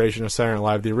funniest iteration of Saturday Night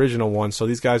Live, the original one. So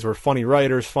these guys were funny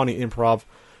writers, funny improv,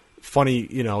 funny.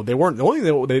 They weren't the only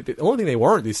thing they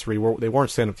weren't. These 3 they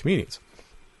weren't stand-up comedians.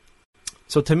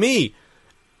 So to me,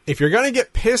 if you're going to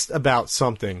get pissed about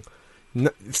something,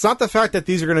 it's not the fact that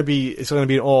it's going to be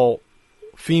an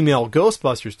all-female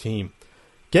Ghostbusters team.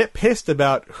 Get pissed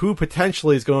about who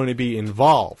potentially is going to be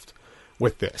involved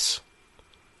with this.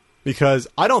 Because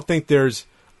I don't think there's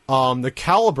the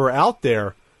caliber out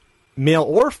there, male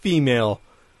or female,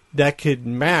 that could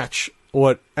match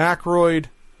what Aykroyd,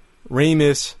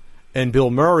 Ramis, and Bill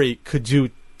Murray could do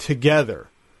together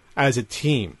as a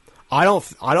team. I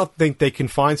don't think they can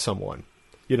find someone.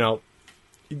 You're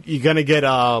going to get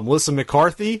Melissa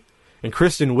McCarthy and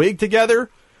Kristen Wiig together,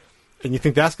 and you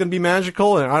think that's going to be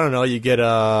magical? And I don't know, you get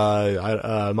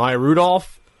Maya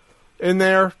Rudolph. in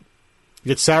there. You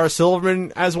get Sarah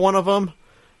Silverman as one of them.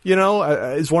 You know,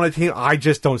 as one of the team. I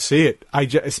just don't see it.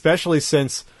 Especially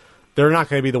since they're not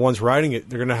going to be the ones writing it.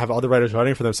 They're going to have other writers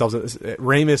writing it for themselves.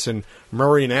 Ramis and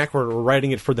Murray and Aykroyd were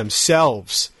writing it for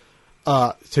themselves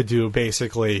to do,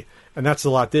 basically. And that's a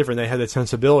lot different. They had that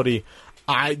sensibility.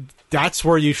 That's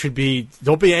where you should be.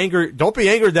 Don't be angered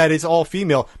that it's all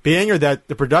female. Be angered that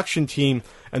the production team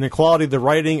and the quality of the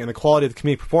writing and the quality of the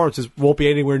comedic performances won't be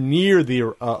anywhere near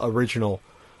the original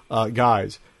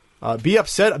guys. Be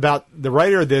upset about the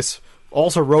writer of this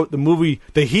also wrote the movie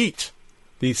The Heat,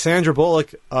 the Sandra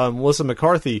Bullock, Melissa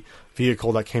McCarthy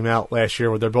vehicle that came out last year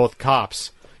where they're both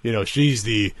cops. You know, she's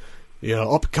the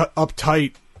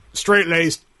uptight,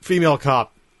 straight-laced female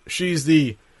cop. She's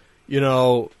the,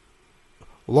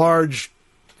 large,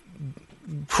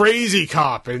 crazy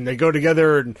cop, and they go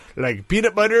together like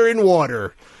peanut butter and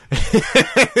water.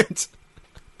 I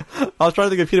was trying to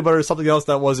think of peanut butter or something else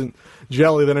that wasn't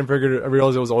jelly, then I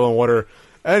realized it was oil and water.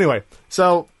 Anyway,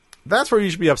 so that's where you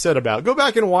should be upset about. Go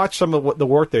back and watch some of the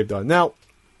work they've done. Now,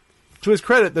 to his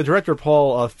credit, the director,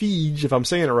 Paul Feig, if I'm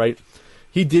saying it right,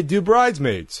 he did do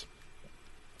Bridesmaids.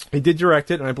 He did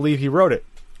direct it, and I believe he wrote it.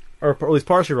 Or at least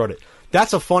partially wrote it.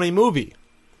 That's a funny movie.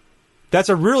 That's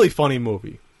a really funny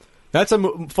movie. That's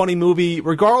a funny movie,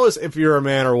 regardless if you're a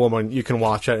man or a woman, you can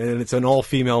watch it, and it's an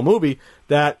all-female movie,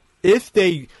 that if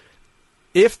they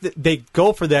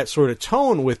go for that sort of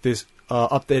tone with this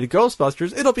updated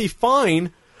Ghostbusters, it'll be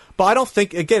fine, but I don't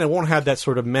think, again, it won't have that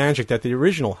sort of magic that the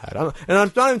original had. And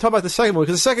I'm not even talking about the second movie,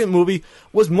 because the second movie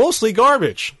was mostly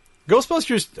garbage.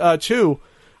 Ghostbusters 2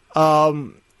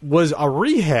 was a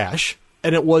rehash,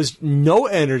 and it was no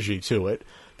energy to it,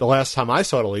 the last time I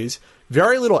saw it at least.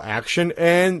 Very little action,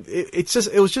 and it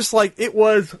was just like, it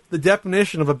was the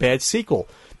definition of a bad sequel.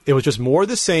 It was just more of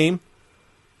the same.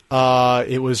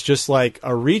 It was just like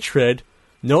a retread,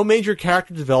 no major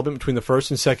character development between the first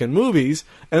and second movies,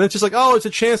 and it's just like, oh, it's a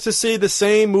chance to see the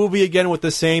same movie again with the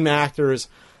same actors.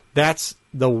 That's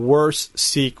the worst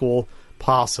sequel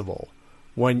possible.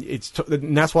 And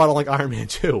that's why I don't like Iron Man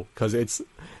 2, because it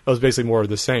was basically more of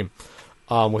the same,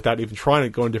 without even trying to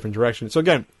go in different directions. So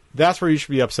again, that's where you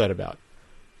should be upset about.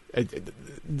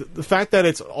 The fact that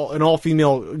it's an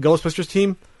all-female Ghostbusters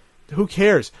team, who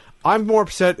cares? I'm more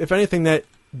upset, if anything, that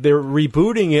they're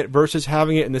rebooting it versus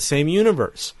having it in the same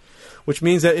universe. Which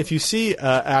means that if you see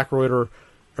Aykroyd or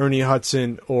Ernie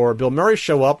Hudson or Bill Murray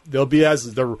show up, they'll be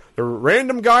as the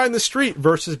random guy in the street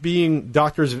versus being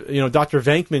Dr.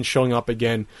 Venkman showing up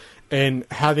again and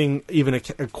having even a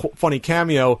funny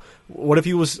cameo. What if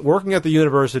he was working at the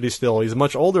university still? He's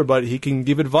much older, but he can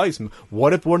give advice.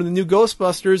 What if one of the new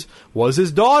Ghostbusters was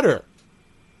his daughter?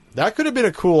 That could have been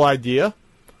a cool idea.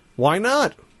 Why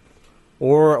not?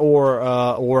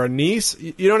 Or a niece.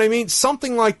 You know what I mean?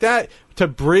 Something like that to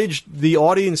bridge the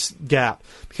audience gap.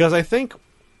 Because I think,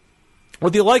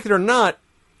 whether you like it or not,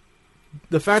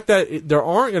 the fact that there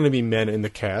aren't going to be men in the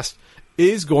cast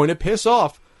is going to piss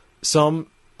off some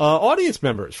audience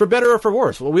members, for better or for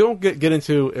worse. Well, we won't get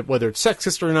into whether it's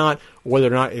sexist or not, or whether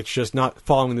or not it's just not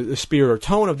following the spirit or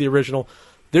tone of the original.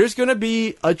 There's going to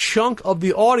be a chunk of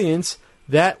the audience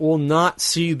that will not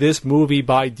see this movie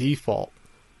by default.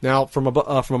 Now, from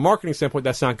a marketing standpoint,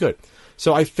 that's not good.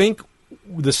 So I think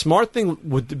the smart thing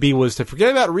was to forget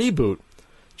about reboot,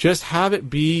 just have it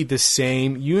be the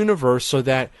same universe so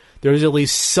that there's at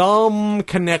least some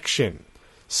connection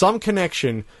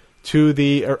to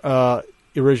the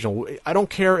original. I don't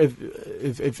care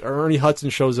if Ernie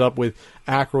Hudson shows up with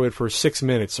Aykroyd for 6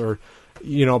 minutes, or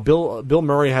Bill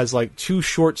Murray has like 2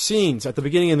 short scenes at the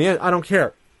beginning and the end. I don't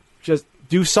care. Just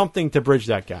do something to bridge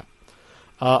that gap.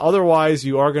 Otherwise,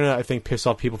 you are gonna, I think, piss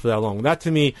off people for that long. That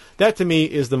to me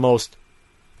is the most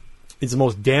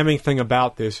damning thing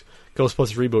about this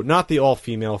Ghostbusters reboot. Not the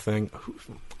all-female thing.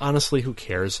 Honestly, who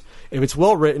cares? If it's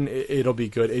well written, it'll be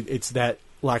good. It's that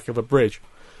lack of a bridge.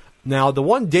 Now, the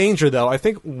one danger, though, I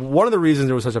think one of the reasons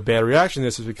there was such a bad reaction to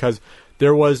this is because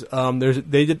there was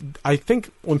I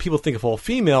think when people think of all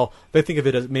female, they think of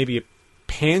it as maybe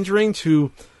pandering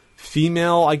to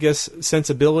female, I guess,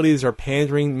 sensibilities, or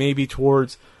pandering maybe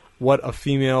towards what a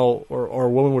female or a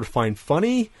woman would find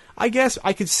funny. I guess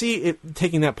I could see it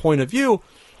taking that point of view,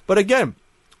 but again,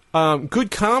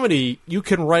 good comedy you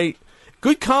can write.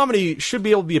 Good comedy should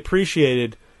be able to be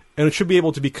appreciated, and it should be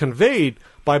able to be conveyed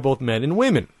by both men and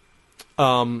women.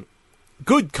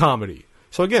 Good comedy.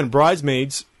 So again,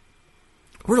 Bridesmaids,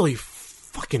 really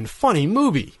fucking funny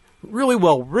movie, really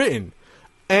well written.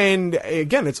 And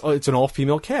again, it's an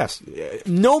all-female cast.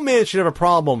 No man should have a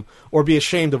problem or be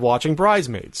ashamed of watching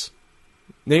Bridesmaids.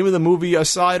 Name of the movie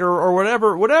aside or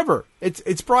whatever.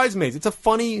 It's Bridesmaids. It's a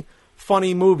funny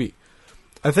movie.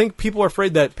 I think people are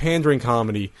afraid that pandering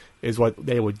comedy is what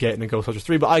they would get in a Ghostbusters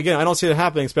 3. But again, I don't see it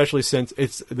happening, especially since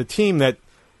it's the team that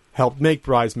helped make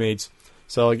Bridesmaids.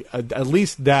 So at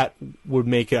least that would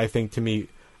make it, I think, to me,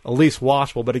 at least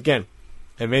watchable. But again,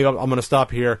 and maybe I'm going to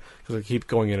stop here because I keep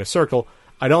going in a circle,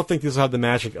 I don't think this will have the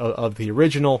magic of the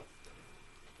original.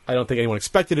 I don't think anyone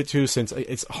expected it to, since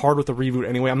it's hard with the reboot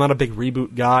anyway. I'm not a big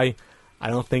reboot guy. I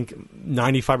don't think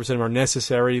 95% of them are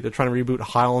necessary. They're trying to reboot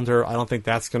Highlander. I don't think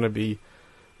that's going to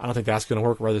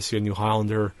work. I'd rather see a new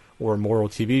Highlander or a Mortal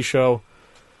TV show.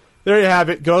 There you have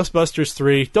it, Ghostbusters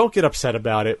 3. Don't get upset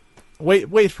about it.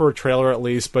 Wait for a trailer at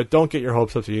least, but don't get your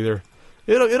hopes up either.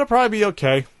 It'll probably be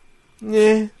okay.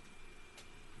 Yeah.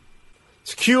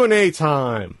 It's Q&A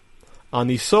time on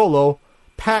the solo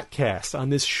Patcast on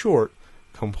this short,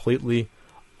 completely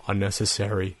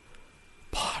unnecessary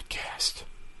podcast.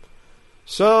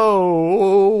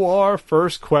 So, our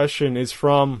first question is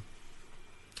from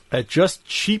Just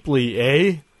Cheaply,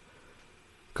 eh?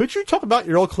 Could you talk about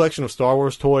your old collection of Star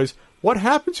Wars toys? What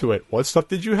happened to it? What stuff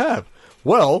did you have?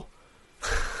 Well,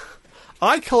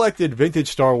 I collected vintage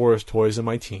Star Wars toys in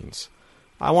my teens.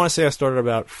 I want to say I started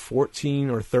about 14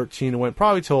 or 13 and went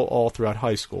probably till all throughout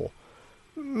high school.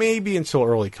 Maybe until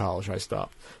early college I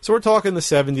stopped. So we're talking the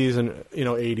 70s and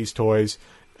 80s toys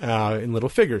in little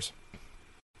figures.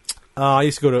 I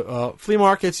used to go to flea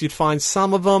markets. You'd find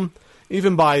some of them,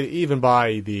 even by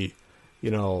the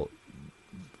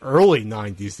early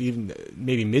 90s, even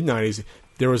maybe mid 90s.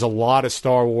 There was a lot of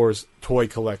Star Wars toy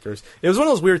collectors. It was one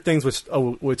of those weird things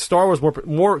with Star Wars,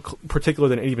 more particular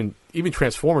than even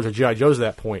Transformers or G.I. Joes at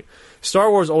that point. Star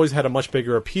Wars always had a much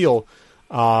bigger appeal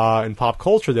in pop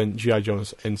culture than G.I.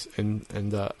 Joes and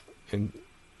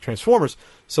Transformers.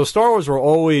 So Star Wars were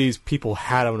always, people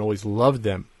had them and always loved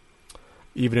them,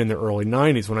 even in the early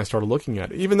 90s when I started looking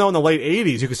at it. Even though in the late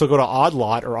 80s you could still go to Odd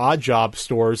Lot or Odd Job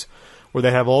stores where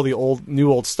they have all the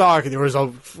new old stock, and there was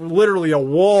literally a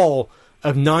wall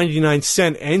of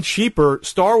 99-cent and cheaper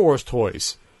Star Wars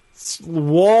toys.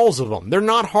 Walls of them. They're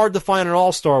not hard to find at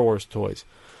all, Star Wars toys.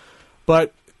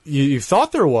 But you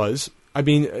thought there was. I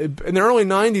mean, in the early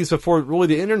 90s, before really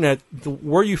the internet,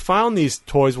 where you found these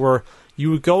toys were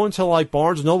you would go into like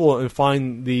Barnes & Noble and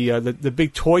find the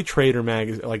big Toy Trader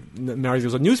magazine. Like, there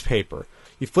was a newspaper.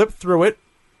 You flip through it,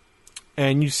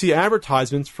 and you see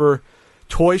advertisements for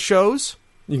toy shows.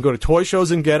 You can go to toy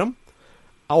shows and get them.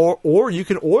 Or you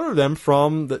can order them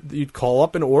from you'd call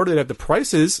up and order. They'd have the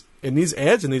prices in these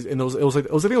ads in those. I think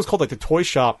it was called like the Toy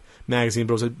Shop magazine,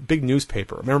 but it was a big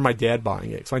newspaper. I remember my dad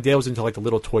buying it. So my dad was into like the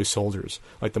little toy soldiers,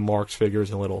 like the Marx figures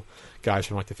and the little guys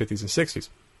from like the 50s and 60s.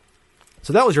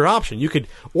 So that was your option. You could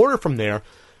order from there.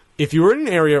 If you were in an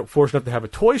area fortunate enough to have a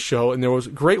toy show, and there was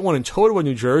a great one in Totowa,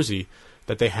 New Jersey,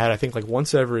 that they had, I think, like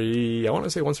once every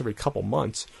couple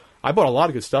months. I bought a lot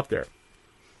of good stuff there.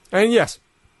 And yes,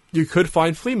 you could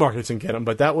find flea markets and get them,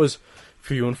 but that was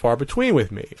few and far between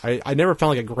with me. I never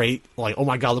found like a great, like, oh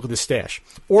my god, look at this stash.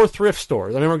 Or thrift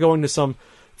stores. I remember going to some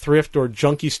thrift or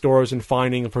junkie stores and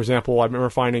finding, for example, I remember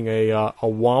finding a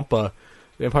Wampa,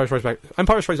 the Empire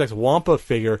Strikes Back's Wampa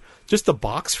figure, just the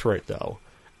box for it though.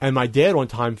 And my dad one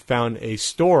time found a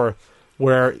store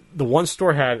where the one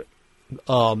store had,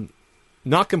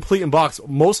 not complete in box,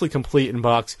 mostly complete in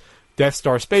box, Death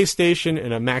Star Space Station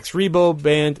and a Max Rebo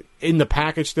band in the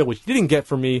package still, which he didn't get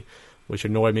for me, which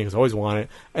annoyed me because I always wanted it.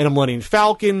 And a Millennium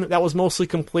Falcon that was mostly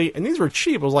complete. And these were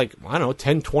cheap. It was like, I don't know,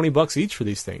 $10, $20 each for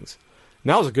these things.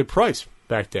 And that was a good price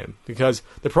back then, because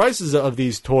the prices of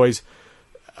these toys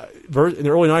in the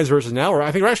early 90s versus now are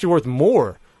actually worth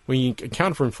more when you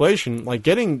account for inflation. Like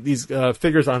getting these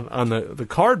figures on the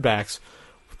card backs,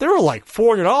 they were like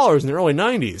 $400 in the early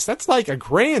 90s. That's like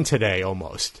 $1,000 today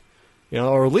almost.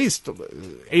 Or at least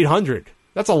 $800.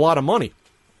 That's a lot of money.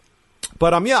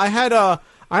 But yeah, I had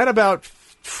about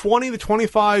 20 to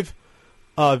 25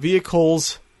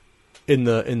 vehicles in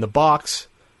the box.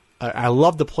 I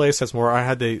love the playset more. I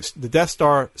had the Death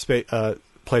Star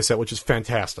playset, which is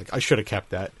fantastic. I should have kept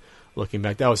that. Looking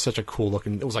back, that was such a cool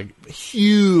looking. It was like a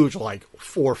huge, like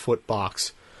 4-foot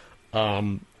box.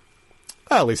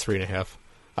 At least 3.5.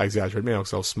 I exaggerated. Maybe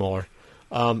it was smaller.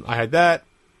 I had that.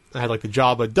 I had like the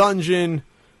Jabba dungeon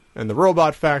and the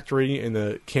robot factory and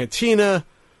the cantina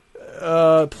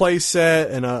playset,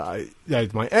 and I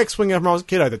had my X-Wing when I was a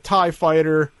kid. I had the TIE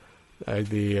Fighter. I had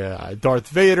the Darth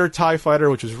Vader TIE Fighter,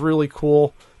 which is really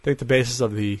cool. I think the basis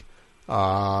of the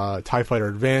TIE Fighter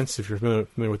Advance, if you're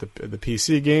familiar with the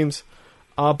PC games.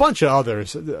 A bunch of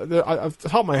others. Off the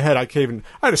top of my head, I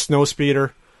had a Snow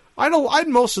Speeder. I had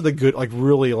most of the good, like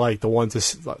really like the ones,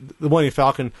 the Millennium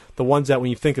Falcon, the ones that when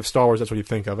you think of Star Wars, that's what you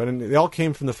think of. And they all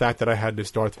came from the fact that I had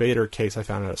this Darth Vader case I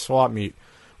found at a swap meet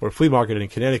or a flea market in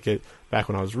Connecticut back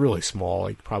when I was really small,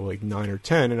 like probably like 9 or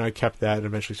 10, and I kept that and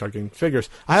eventually started getting figures.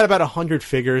 I had about 100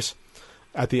 figures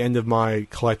at the end of my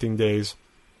collecting days.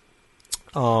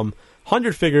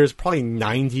 100 figures, probably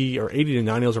 90 or 80 to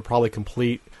 90 of those are probably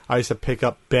complete. I used to pick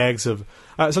up bags of...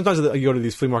 sometimes you go to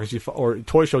these flea markets or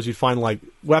toy shows, you find like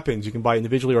weapons you can buy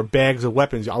individually or bags of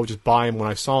weapons. I would just buy them when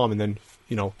I saw them and then,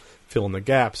 fill in the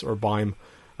gaps or buy them.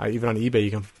 Even on eBay,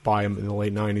 you can buy them in the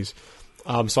late 90s.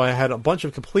 So I had a bunch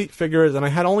of complete figures, and I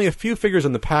had only a few figures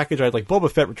in the package. I had like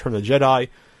Boba Fett, Return of the Jedi,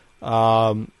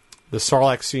 the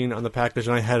Sarlacc scene on the package,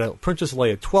 and I had a Princess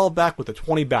Leia 12-back with a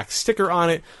 20-back sticker on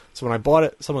it. So when I bought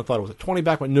it, someone thought it was a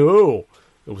 20-back, but no,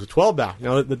 it was a 12-back.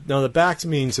 Now the backs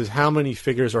means is how many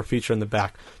figures are featured in the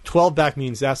back. 12-back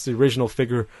means that's the original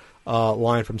figure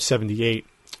line from 78.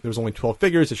 There was only 12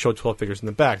 figures. It showed 12 figures in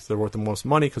the back. So they're worth the most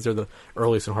money because they're the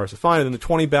earliest and hardest to find. And then the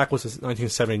 20-back was the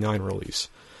 1979 release.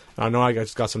 I know I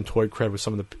just got some toy cred with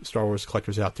some of the Star Wars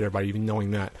collectors out there by even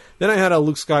knowing that. Then I had a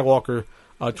Luke Skywalker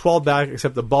 12-back,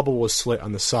 except the bubble was slit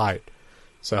on the side.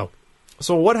 So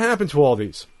what happened to all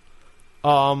these?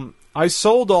 I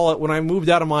sold all it when I moved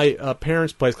out of my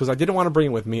parents' place because I didn't want to bring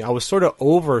it with me. I was sort of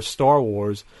over Star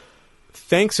Wars,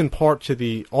 thanks in part to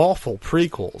the awful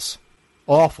prequels.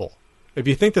 Awful. If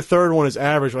you think the third one is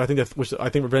average, I think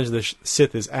Revenge of the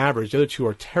Sith is average. The other two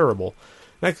are terrible.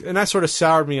 And that sort of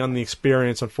soured me on the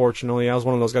experience, unfortunately. I was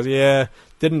one of those guys,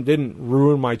 didn't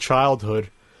ruin my childhood,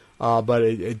 but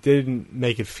it didn't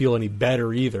make it feel any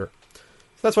better either.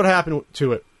 So that's what happened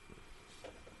to it.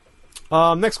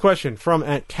 Next question from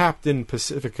at Captain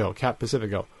Pacifico. Cap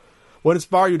Pacifico. What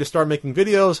inspired you to start making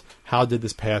videos? How did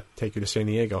this path take you to San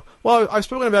Diego? Well, I've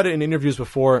spoken about it in interviews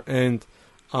before, and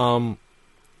I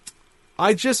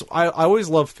always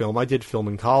loved film. I did film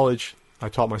in college. I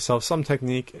taught myself some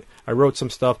technique. I wrote some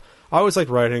stuff. I always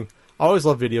liked writing. I always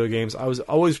loved video games. I was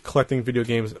always collecting video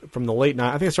games from the late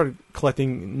 90s. I think I started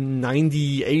collecting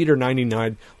 98 or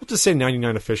 99. We'll just say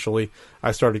 99 officially.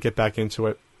 I started to get back into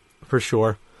it, for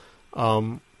sure.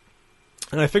 And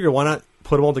I figured, why not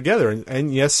put them all together?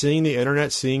 And yes, seeing the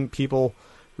internet, seeing people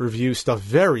review stuff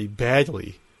very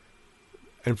badly,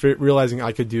 and realizing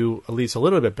I could do at least a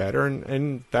little bit better,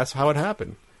 and that's how it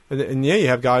happened. And yeah, you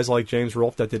have guys like James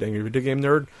Rolfe that did Angry Video Game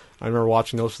Nerd. I remember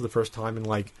watching those for the first time in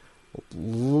like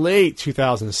late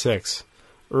 2006,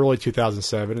 early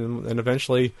 2007, and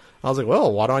eventually I was like, well,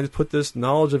 why don't I just put this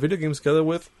knowledge of video games together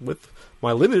with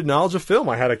my limited knowledge of film?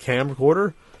 I had a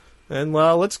camcorder, and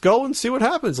let's go and see what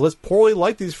happens. Let's poorly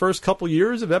light these first couple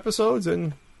years of episodes,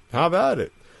 and how about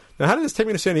it? Now, how did this take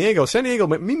me to San Diego?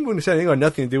 Me moving to San Diego had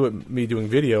nothing to do with me doing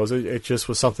videos. It just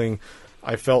was something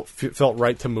I felt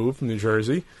right to move from New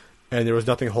Jersey, and there was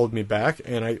nothing holding me back.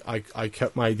 And I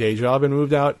kept my day job and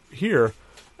moved out here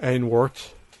and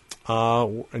worked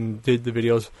and did the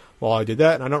videos while I did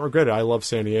that, and I don't regret it. I love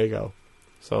San Diego.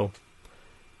 So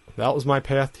that was my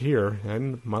path here,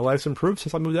 and my life's improved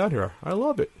since I moved out here. I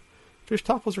love it. Fish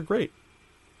tacos are great.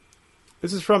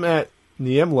 This is from at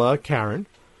Niemla Karen,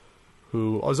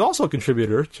 who is also a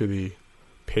contributor to the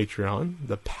Patreon.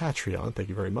 Thank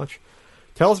you very much.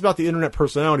 Tell us about the internet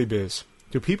personality biz.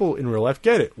 Do people in real life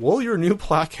get it? Will your new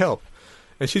plaque help?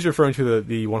 And she's referring to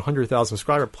the 100,000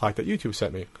 subscriber plaque that YouTube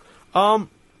sent me.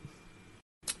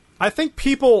 I think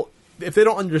people, if they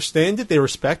don't understand it, they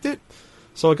respect it.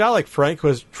 So a guy like Frank, who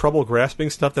has trouble grasping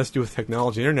stuff that's to do with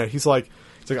technology and internet, he's like,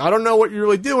 I don't know what you're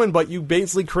really doing, but you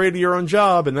basically created your own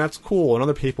job, and that's cool. And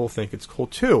other people think it's cool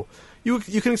too. You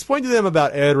can explain to them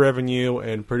about ad revenue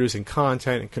and producing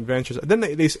content and conventions. And then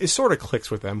it sort of clicks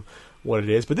with them what it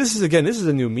is. But this is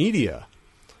a new media.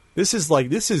 This is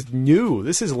new.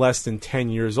 This is less than 10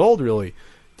 years old, really,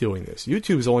 doing this.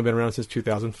 YouTube's only been around since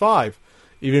 2005.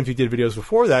 Even if you did videos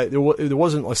before that, there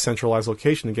wasn't a centralized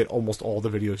location to get almost all the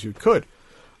videos you could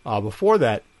before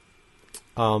that.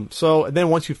 So then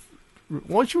once you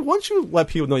let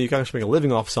people know you can actually make a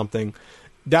living off something,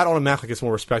 that automatically gets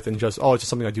more respect than just, it's just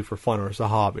something I do for fun or it's a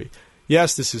hobby.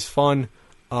 Yes, this is fun,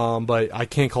 but I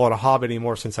can't call it a hobby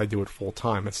anymore since I do it full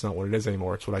time. It's not what it is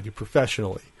anymore. It's what I do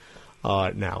professionally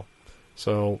now.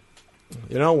 So,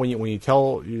 when you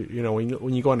tell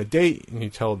when you go on a date and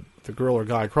you tell the girl or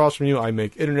guy across from you, I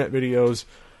make internet videos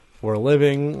for a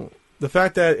living. The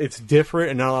fact that it's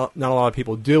different and not a lot of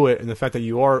people do it, and the fact that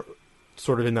you are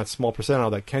sort of in that small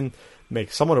percentile that can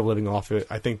make somewhat of a living off it,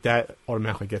 I think that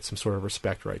automatically gets some sort of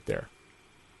respect right there.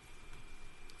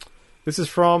 This is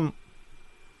from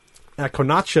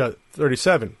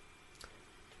Konacha37.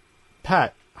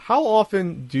 Pat, how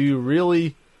often do you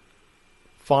really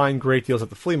find great deals at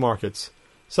the flea markets,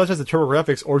 such as the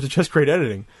TurboGrafx, or is it just great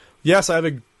editing? Yes, I have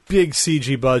a big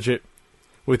CG budget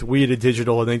with Weta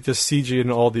Digital, and they just CG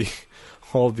in all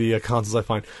consoles I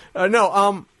find.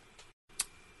 No,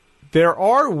 there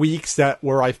are weeks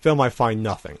where I film I find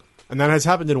nothing. And that has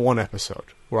happened in one episode,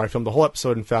 where I filmed the whole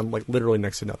episode and found, like, literally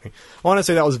next to nothing. I want to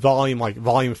say that was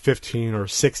volume 15 or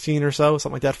 16 or so,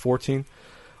 something like that, 14,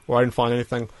 where I didn't find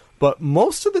anything. But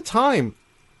most of the time,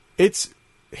 it's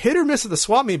hit or miss at the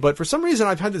swap meet, but for some reason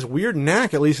I've had this weird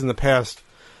knack, at least in the past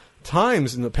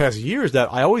years,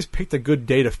 that I always picked a good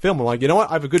day to film. I'm like, you know what,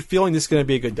 I have a good feeling this is going to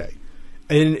be a good day.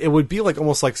 And it would be like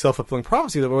almost like self-fulfilling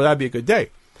prophecy that that'd be a good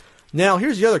day. Now,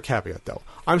 here's the other caveat, though.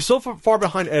 I'm so far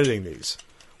behind editing these.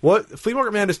 What Flea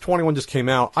Market Madness 21 just came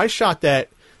out. I shot that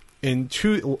I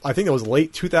think it was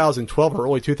late 2012 or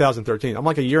early 2013. I'm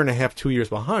like a year and a half, 2 years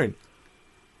behind.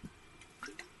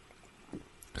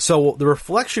 So the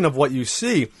reflection of what you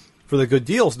see for the good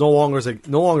deals no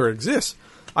longer exists.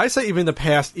 I say even the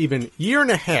past year and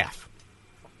a half.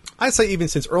 I say even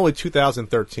since early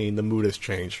 2013, the mood has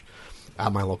changed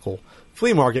at my local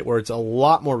flea market, where it's a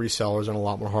lot more resellers and a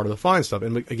lot more harder to find stuff.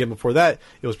 And again, before that,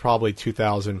 it was probably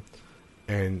 2000.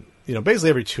 And, basically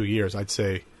every 2 years, I'd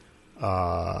say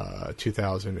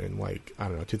 2000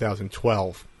 and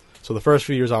 2012. So the first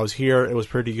few years I was here, it was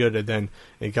pretty good, and then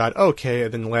it got okay,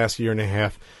 and then the last year and a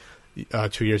half,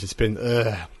 2 years, it's been,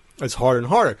 it's harder and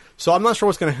harder. So I'm not sure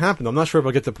what's going to happen. I'm not sure if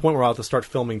I'll get to the point where I'll have to start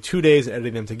filming 2 days and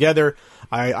editing them together.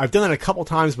 I've done it a couple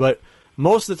times, but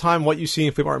most of the time what you see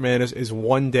in Flea Market Madness is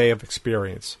 1 day of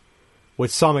experience.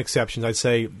 With some exceptions, I'd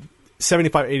say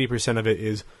 75-80% of it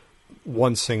is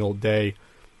one single day,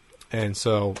 and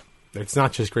so it's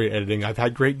not just great editing. I've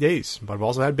had great days, but I've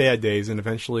also had bad days, and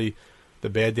eventually the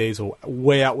bad days will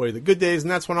way outweigh the good days, and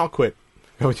that's when I'll quit,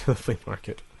 go to the flea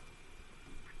market.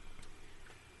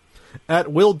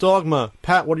 At Will Dogma,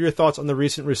 Pat, what are your thoughts on the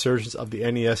recent resurgence of the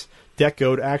NES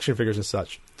deck-goed action figures and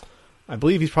such? I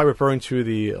believe he's probably referring to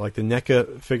the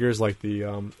NECA figures, like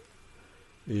the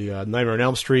Nightmare on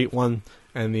Elm Street one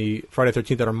and the Friday the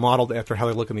 13th, that are modeled after how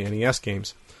they look in the NES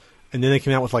games. And then they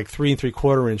came out with 3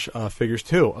 3/4 inch figures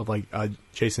too, of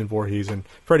Jason Voorhees and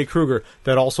Freddy Krueger,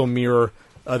 that also mirror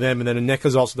them. And then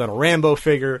NECA's also done a Rambo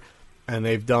figure, and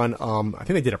they've done I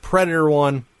think they did a Predator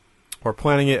one, or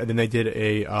planning it, and then they did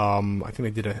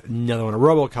another one, a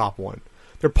RoboCop one.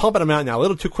 They're pumping them out now, a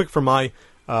little too quick for my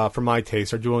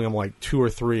taste. They're doing them 2 or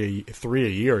 3 a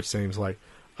year, it seems like.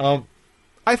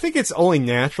 I think it's only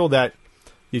natural that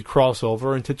you'd cross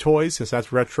over into toys, since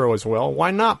that's retro as well.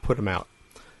 Why not put them out?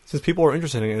 Since people are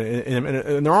interested in it,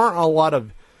 and there aren't a lot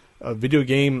of video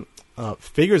game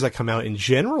figures that come out in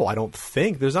general. I don't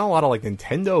think there's not a lot of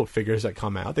Nintendo figures that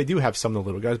come out. They do have some of the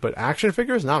little guys, but action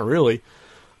figures, not really.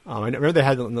 I remember they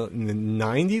had in the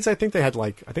 90s. I think they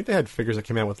had figures that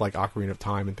came out with Ocarina of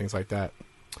Time and things like that,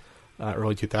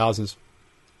 early 2000s.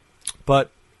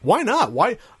 But why not?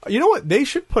 Why? You know what? They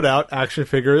should put out action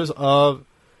figures of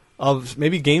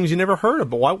maybe games you never heard of.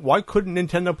 But why couldn't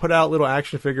Nintendo put out little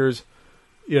action figures?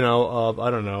 Of,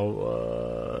 I don't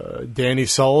know, Danny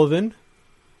Sullivan.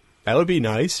 That would be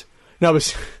nice. No, but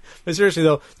seriously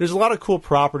though, there's a lot of cool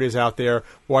properties out there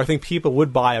where I think people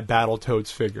would buy a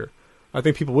Battletoads figure. I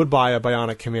think people would buy a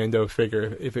Bionic Commando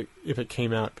figure if it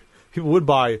came out. People would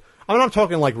buy. I'm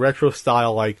talking retro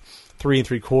style, 3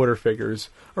 3/4 figures,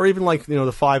 or even the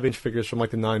 5-inch figures from the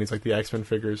 90s, the X-Men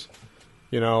figures.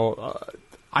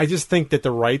 I just think that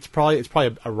it's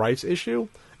probably a rights issue,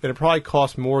 and it probably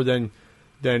costs more than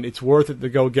it's worth it to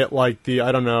go get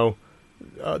the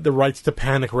rights to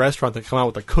Panic Restaurant to come out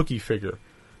with a cookie figure,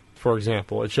 for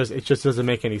example. It just doesn't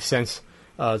make any sense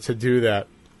to do that.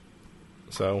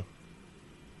 So,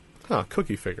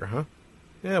 cookie figure, huh?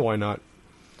 Yeah, why not?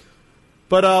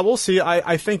 But we'll see.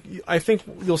 I think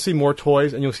you'll see more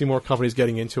toys, and you'll see more companies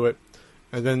getting into it.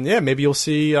 And then maybe you'll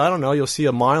see you'll see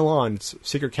a Milon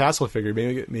Secret Castle figure.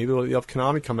 Maybe you'll have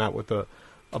Konami come out with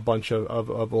a bunch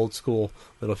of old school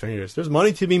little figures. There's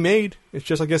money to be made. It's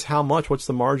just, I guess, how much? What's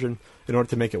the margin in order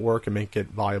to make it work and make it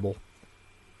viable?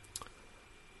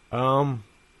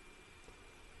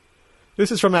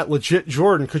 This is from that Legit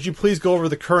Jordan. Could you please go over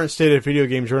the current state of video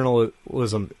game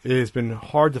journalism? It has been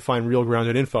hard to find real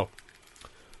grounded info.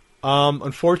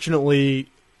 Unfortunately,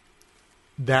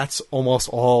 that's almost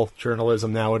all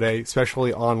journalism nowadays,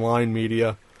 especially online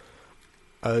media.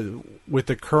 With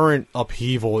the current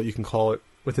upheaval, you can call it,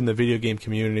 within the video game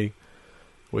community,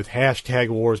 with hashtag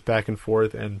wars back and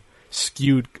forth and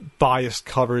skewed, biased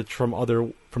coverage from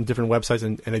different websites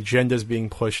and agendas being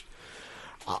pushed.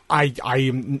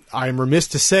 I'm remiss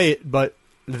to say it, but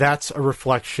that's a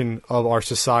reflection of our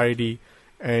society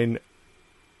and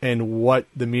what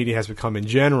the media has become in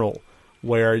general,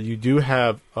 where you do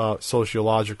have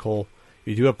sociological,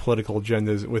 you do have political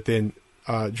agendas within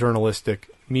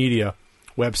journalistic media,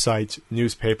 websites,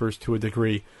 newspapers to a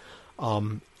degree.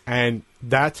 And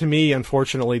that, to me,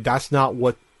 unfortunately, that's not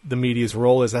what the media's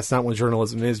role is. That's not what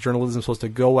journalism is. Journalism is supposed to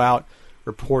go out,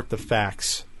 report the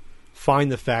facts,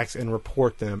 find the facts, and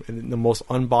report them in the most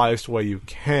unbiased way you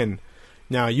can.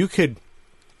 Now you can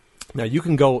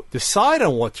go decide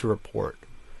on what to report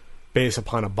based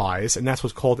upon a bias, and that's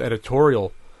what's called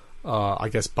editorial.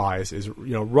 Bias is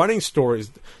running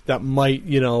stories that might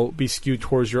be skewed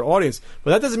towards your audience,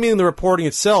 but that doesn't mean the reporting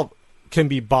itself can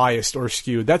be biased or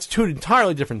skewed. That's two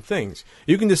entirely different things.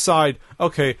 You can decide,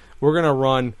 okay, we're gonna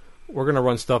run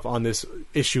stuff on this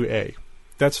issue A.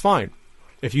 That's fine.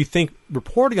 If you think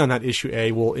reporting on that issue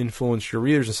A will influence your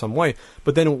readers in some way,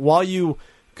 but then while you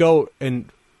go and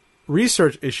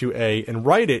research issue A and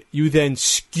write it, you then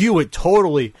skew it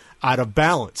totally out of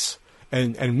balance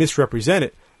and misrepresent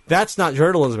it. That's not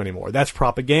journalism anymore. That's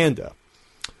propaganda.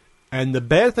 And the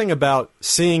bad thing about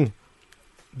seeing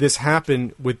this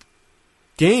happen with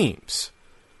games,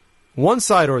 one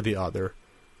side or the other,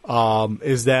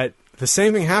 is that the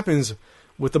same thing happens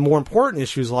with the more important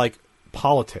issues like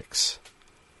politics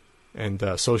and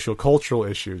socio-cultural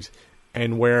issues,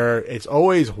 and where it's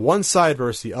always one side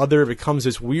versus the other. It becomes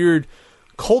this weird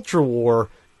culture war,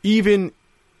 even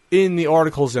in the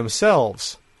articles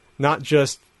themselves, not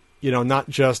just the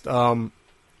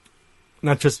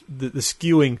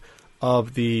skewing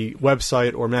of the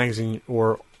website or magazine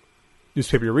or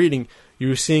newspaper you're reading.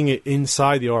 You're seeing it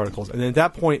inside the articles. And at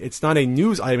that point, it's not a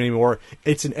news item anymore.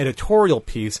 It's an editorial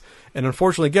piece. And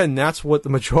unfortunately, again, that's what the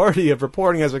majority of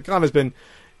reporting has become, has been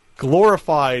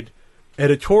glorified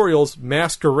editorials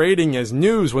masquerading as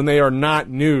news when they are not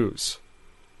news.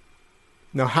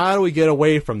 Now, how do we get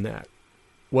away from that?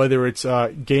 Whether it's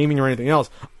gaming or anything else.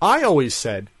 I always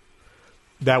said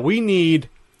that we need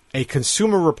a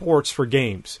Consumer Reports for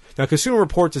games. Now, Consumer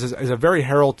Reports is a very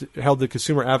heralded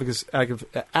consumer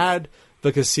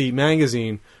advocacy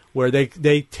magazine where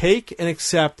they take and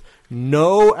accept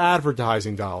no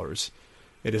advertising dollars.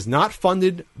 It is not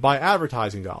funded by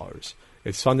advertising dollars.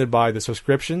 It's funded by the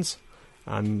subscriptions,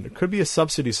 and there could be a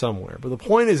subsidy somewhere. But the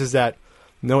point is that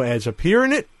no ads appear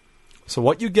in it. So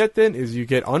what you get then is you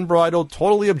get unbridled,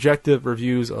 totally objective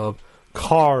reviews of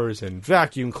cars and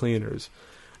vacuum cleaners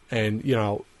and,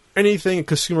 anything a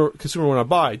consumer want to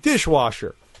buy,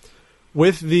 dishwasher,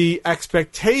 with the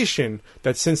expectation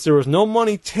that since there was no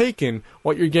money taken,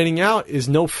 what you're getting out is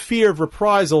no fear of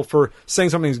reprisal for saying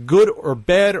something's good or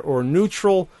bad or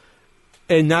neutral.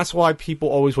 And that's why people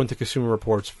always went to Consumer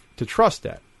Reports to trust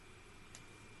that.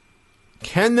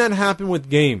 Can that happen with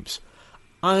games?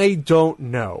 I don't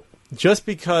know. Just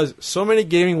because so many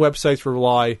gaming websites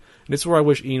rely, and this is where I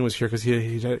wish Ian was here because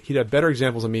he'd have better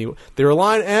examples than me. They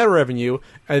rely on ad revenue,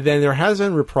 and then there has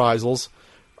been reprisals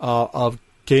of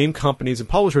game companies and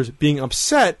publishers being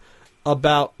upset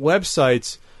about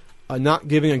websites not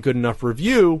giving a good enough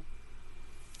review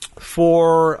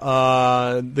for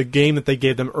the game that they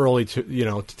gave them early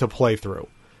to play through.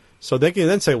 So they can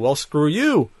then say, well, screw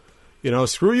you.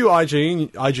 Screw you,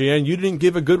 IGN. You didn't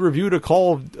give a good review to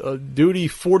Call of Duty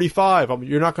 45.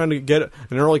 You're not going to get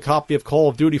an early copy of Call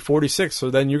of Duty 46,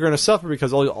 so then you're going to suffer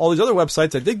because all these other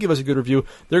websites that did give us a good review,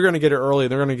 they're going to get it early.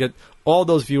 They're going to get all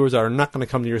those viewers that are not going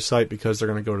to come to your site because they're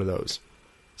going to go to those.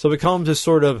 So it becomes this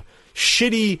sort of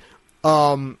shitty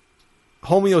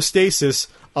homeostasis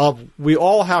of we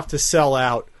all have to sell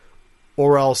out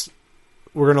or else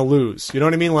we're going to lose. You know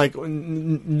what I mean? Like,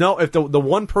 no, if the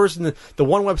one person, the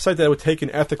one website that would take an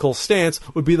ethical stance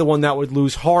would be the one that would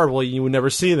lose horribly, you would never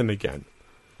see them again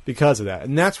because of that.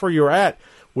 And that's where you're at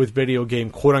with video game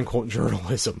quote-unquote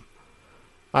journalism.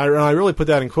 I really put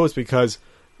that in quotes because,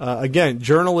 again,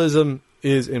 journalism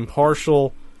is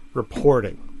impartial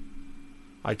reporting.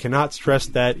 I cannot stress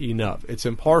that enough. It's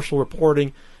impartial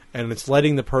reporting, and it's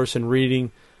letting the person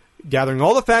reading, gathering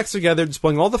all the facts together,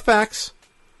 displaying all the facts,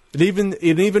 and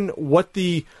even what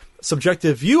the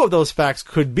subjective view of those facts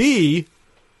could be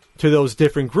to those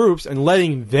different groups, and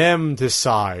letting them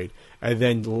decide, and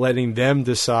then letting them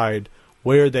decide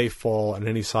where they fall on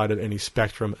any side of any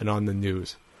spectrum and on the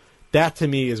news. That, to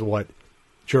me, is what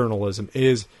journalism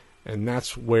is, and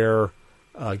that's where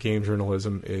game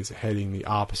journalism is heading the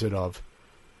opposite of.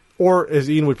 Or, as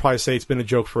Ian would probably say, it's been a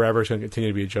joke forever, it's going to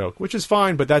continue to be a joke, which is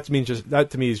fine, but that to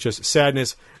me is just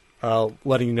sadness.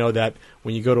 Letting you know that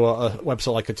when you go to a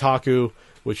website like Kotaku,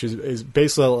 which is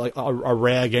basically like a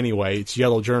rag anyway, it's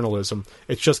yellow journalism.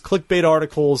 It's just clickbait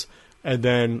articles and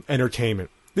then entertainment.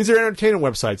 These are entertainment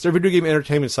websites. They're video game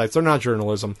entertainment sites. They're not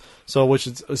journalism. So, which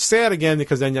is sad again,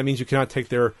 because then that means you cannot take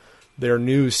their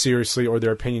news seriously or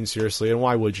their opinion seriously. And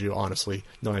why would you, honestly,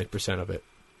 90% of it?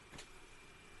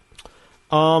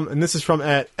 And this is from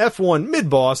at F1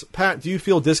 Midboss. Pat, do you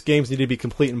feel disc games need to be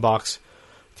complete in box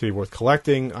to be worth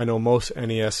collecting? I know most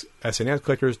NES, SNES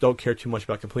collectors don't care too much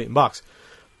about complete in box.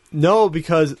 No,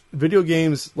 because video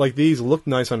games like these look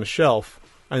nice on the shelf,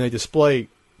 and they display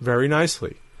very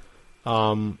nicely.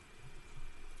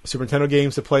 Super Nintendo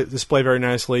games display very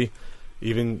nicely.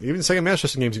 Even Sega Master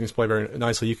System games you can display very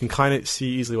nicely. You can kind of see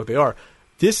easily what they are.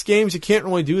 Disc games, you can't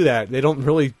really do that. You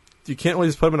can't really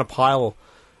just put them in a pile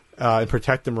and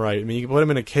protect them right. I mean, you can put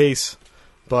them in a case,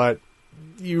 but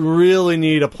you really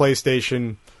need a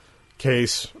PlayStation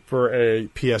case for a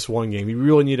PS1 game. You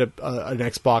really need an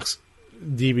Xbox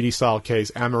DVD style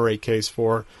case, Amarate case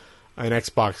for an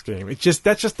Xbox game.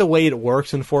 That's just the way it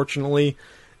works, unfortunately.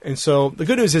 And so the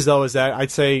good news is that I'd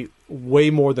say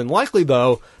way more than likely,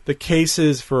 though, the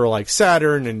cases for like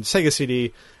Saturn and Sega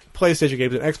CD, PlayStation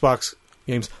games, and Xbox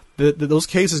games, those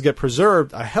cases get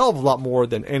preserved a hell of a lot more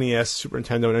than NES, Super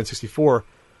Nintendo, and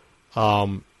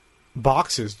N64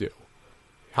 boxes do.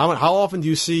 How often do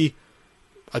you see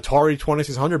Atari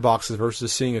 2600 boxes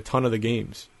versus seeing a ton of the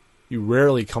games? You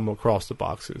rarely come across the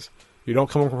boxes. You don't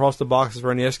come across the boxes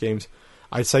for NES games,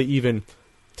 I'd say even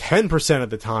 10% of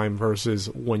the time versus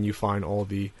when you find all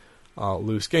the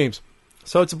loose games.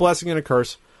 So it's a blessing and a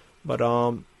curse. But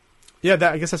yeah,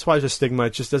 I guess that's why it's a stigma.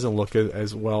 It just doesn't look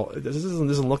as well. It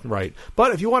doesn't look right.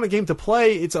 But if you want a game to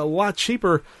play, it's a lot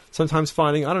cheaper. Sometimes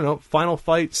finding, Final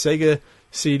Fight Sega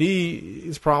CD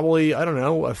is probably,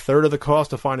 a third of the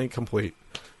cost of finding complete,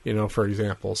 for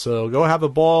example. So go have a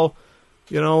ball,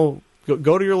 go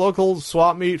to your local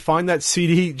swap meet, find that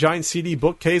giant CD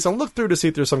bookcase, and look through to see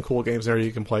if there's some cool games there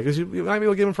you can play. Because you might be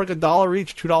able to get them for like $1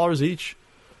 each, $2 each.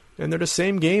 And they're the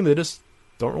same game. They just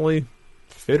don't really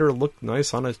fit or look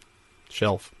nice on a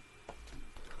shelf.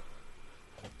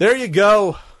 There you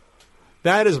go.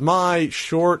 That is my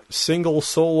short, single,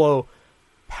 solo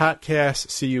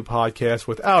Patcast CU podcast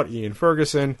without Ian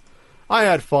Ferguson. I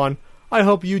had fun. I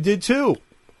hope you did too.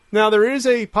 Now, there is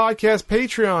a podcast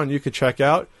Patreon you could check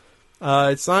out.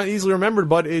 It's not easily remembered,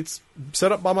 but it's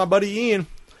set up by my buddy Ian.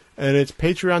 And it's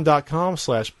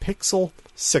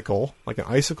patreon.com/pixelsicle, like an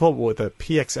icicle with a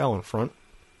PXL in front.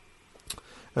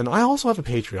 And I also have a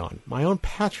Patreon, my own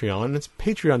Patreon, and it's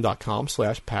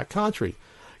patreon.com/PatCountry.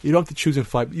 You don't have to choose and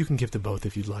fight, but you can give to both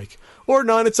if you'd like. Or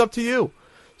none, it's up to you.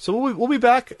 So we'll be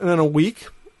back in a week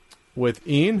with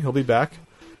Ian. He'll be back.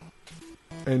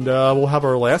 And we'll have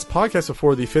our last podcast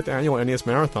before the 5th annual NES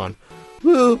Marathon.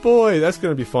 Oh boy, that's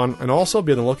going to be fun. And also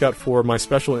be on the lookout for my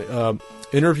special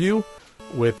interview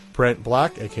with Brent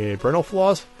Black, a.k.a. Breno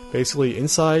Flaws, basically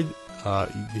inside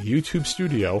the YouTube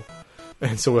studio.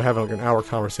 And so we'll have like an hour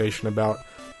conversation about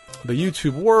the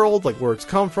YouTube world, like where it's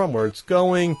come from, where it's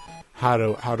going, how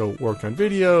to work on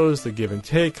videos, the give and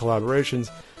take,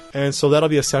 collaborations. And so that'll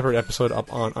be a separate episode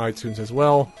up on iTunes as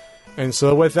well. And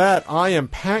so with that, I am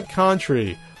Pat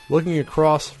Contry, looking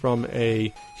across from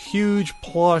a huge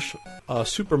plush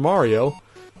Super Mario.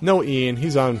 No Ian,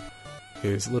 he's on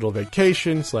his little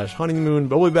vacation / honeymoon,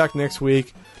 but we'll be back next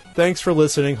week. Thanks for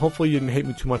listening. Hopefully you didn't hate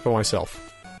me too much by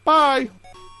myself. Bye!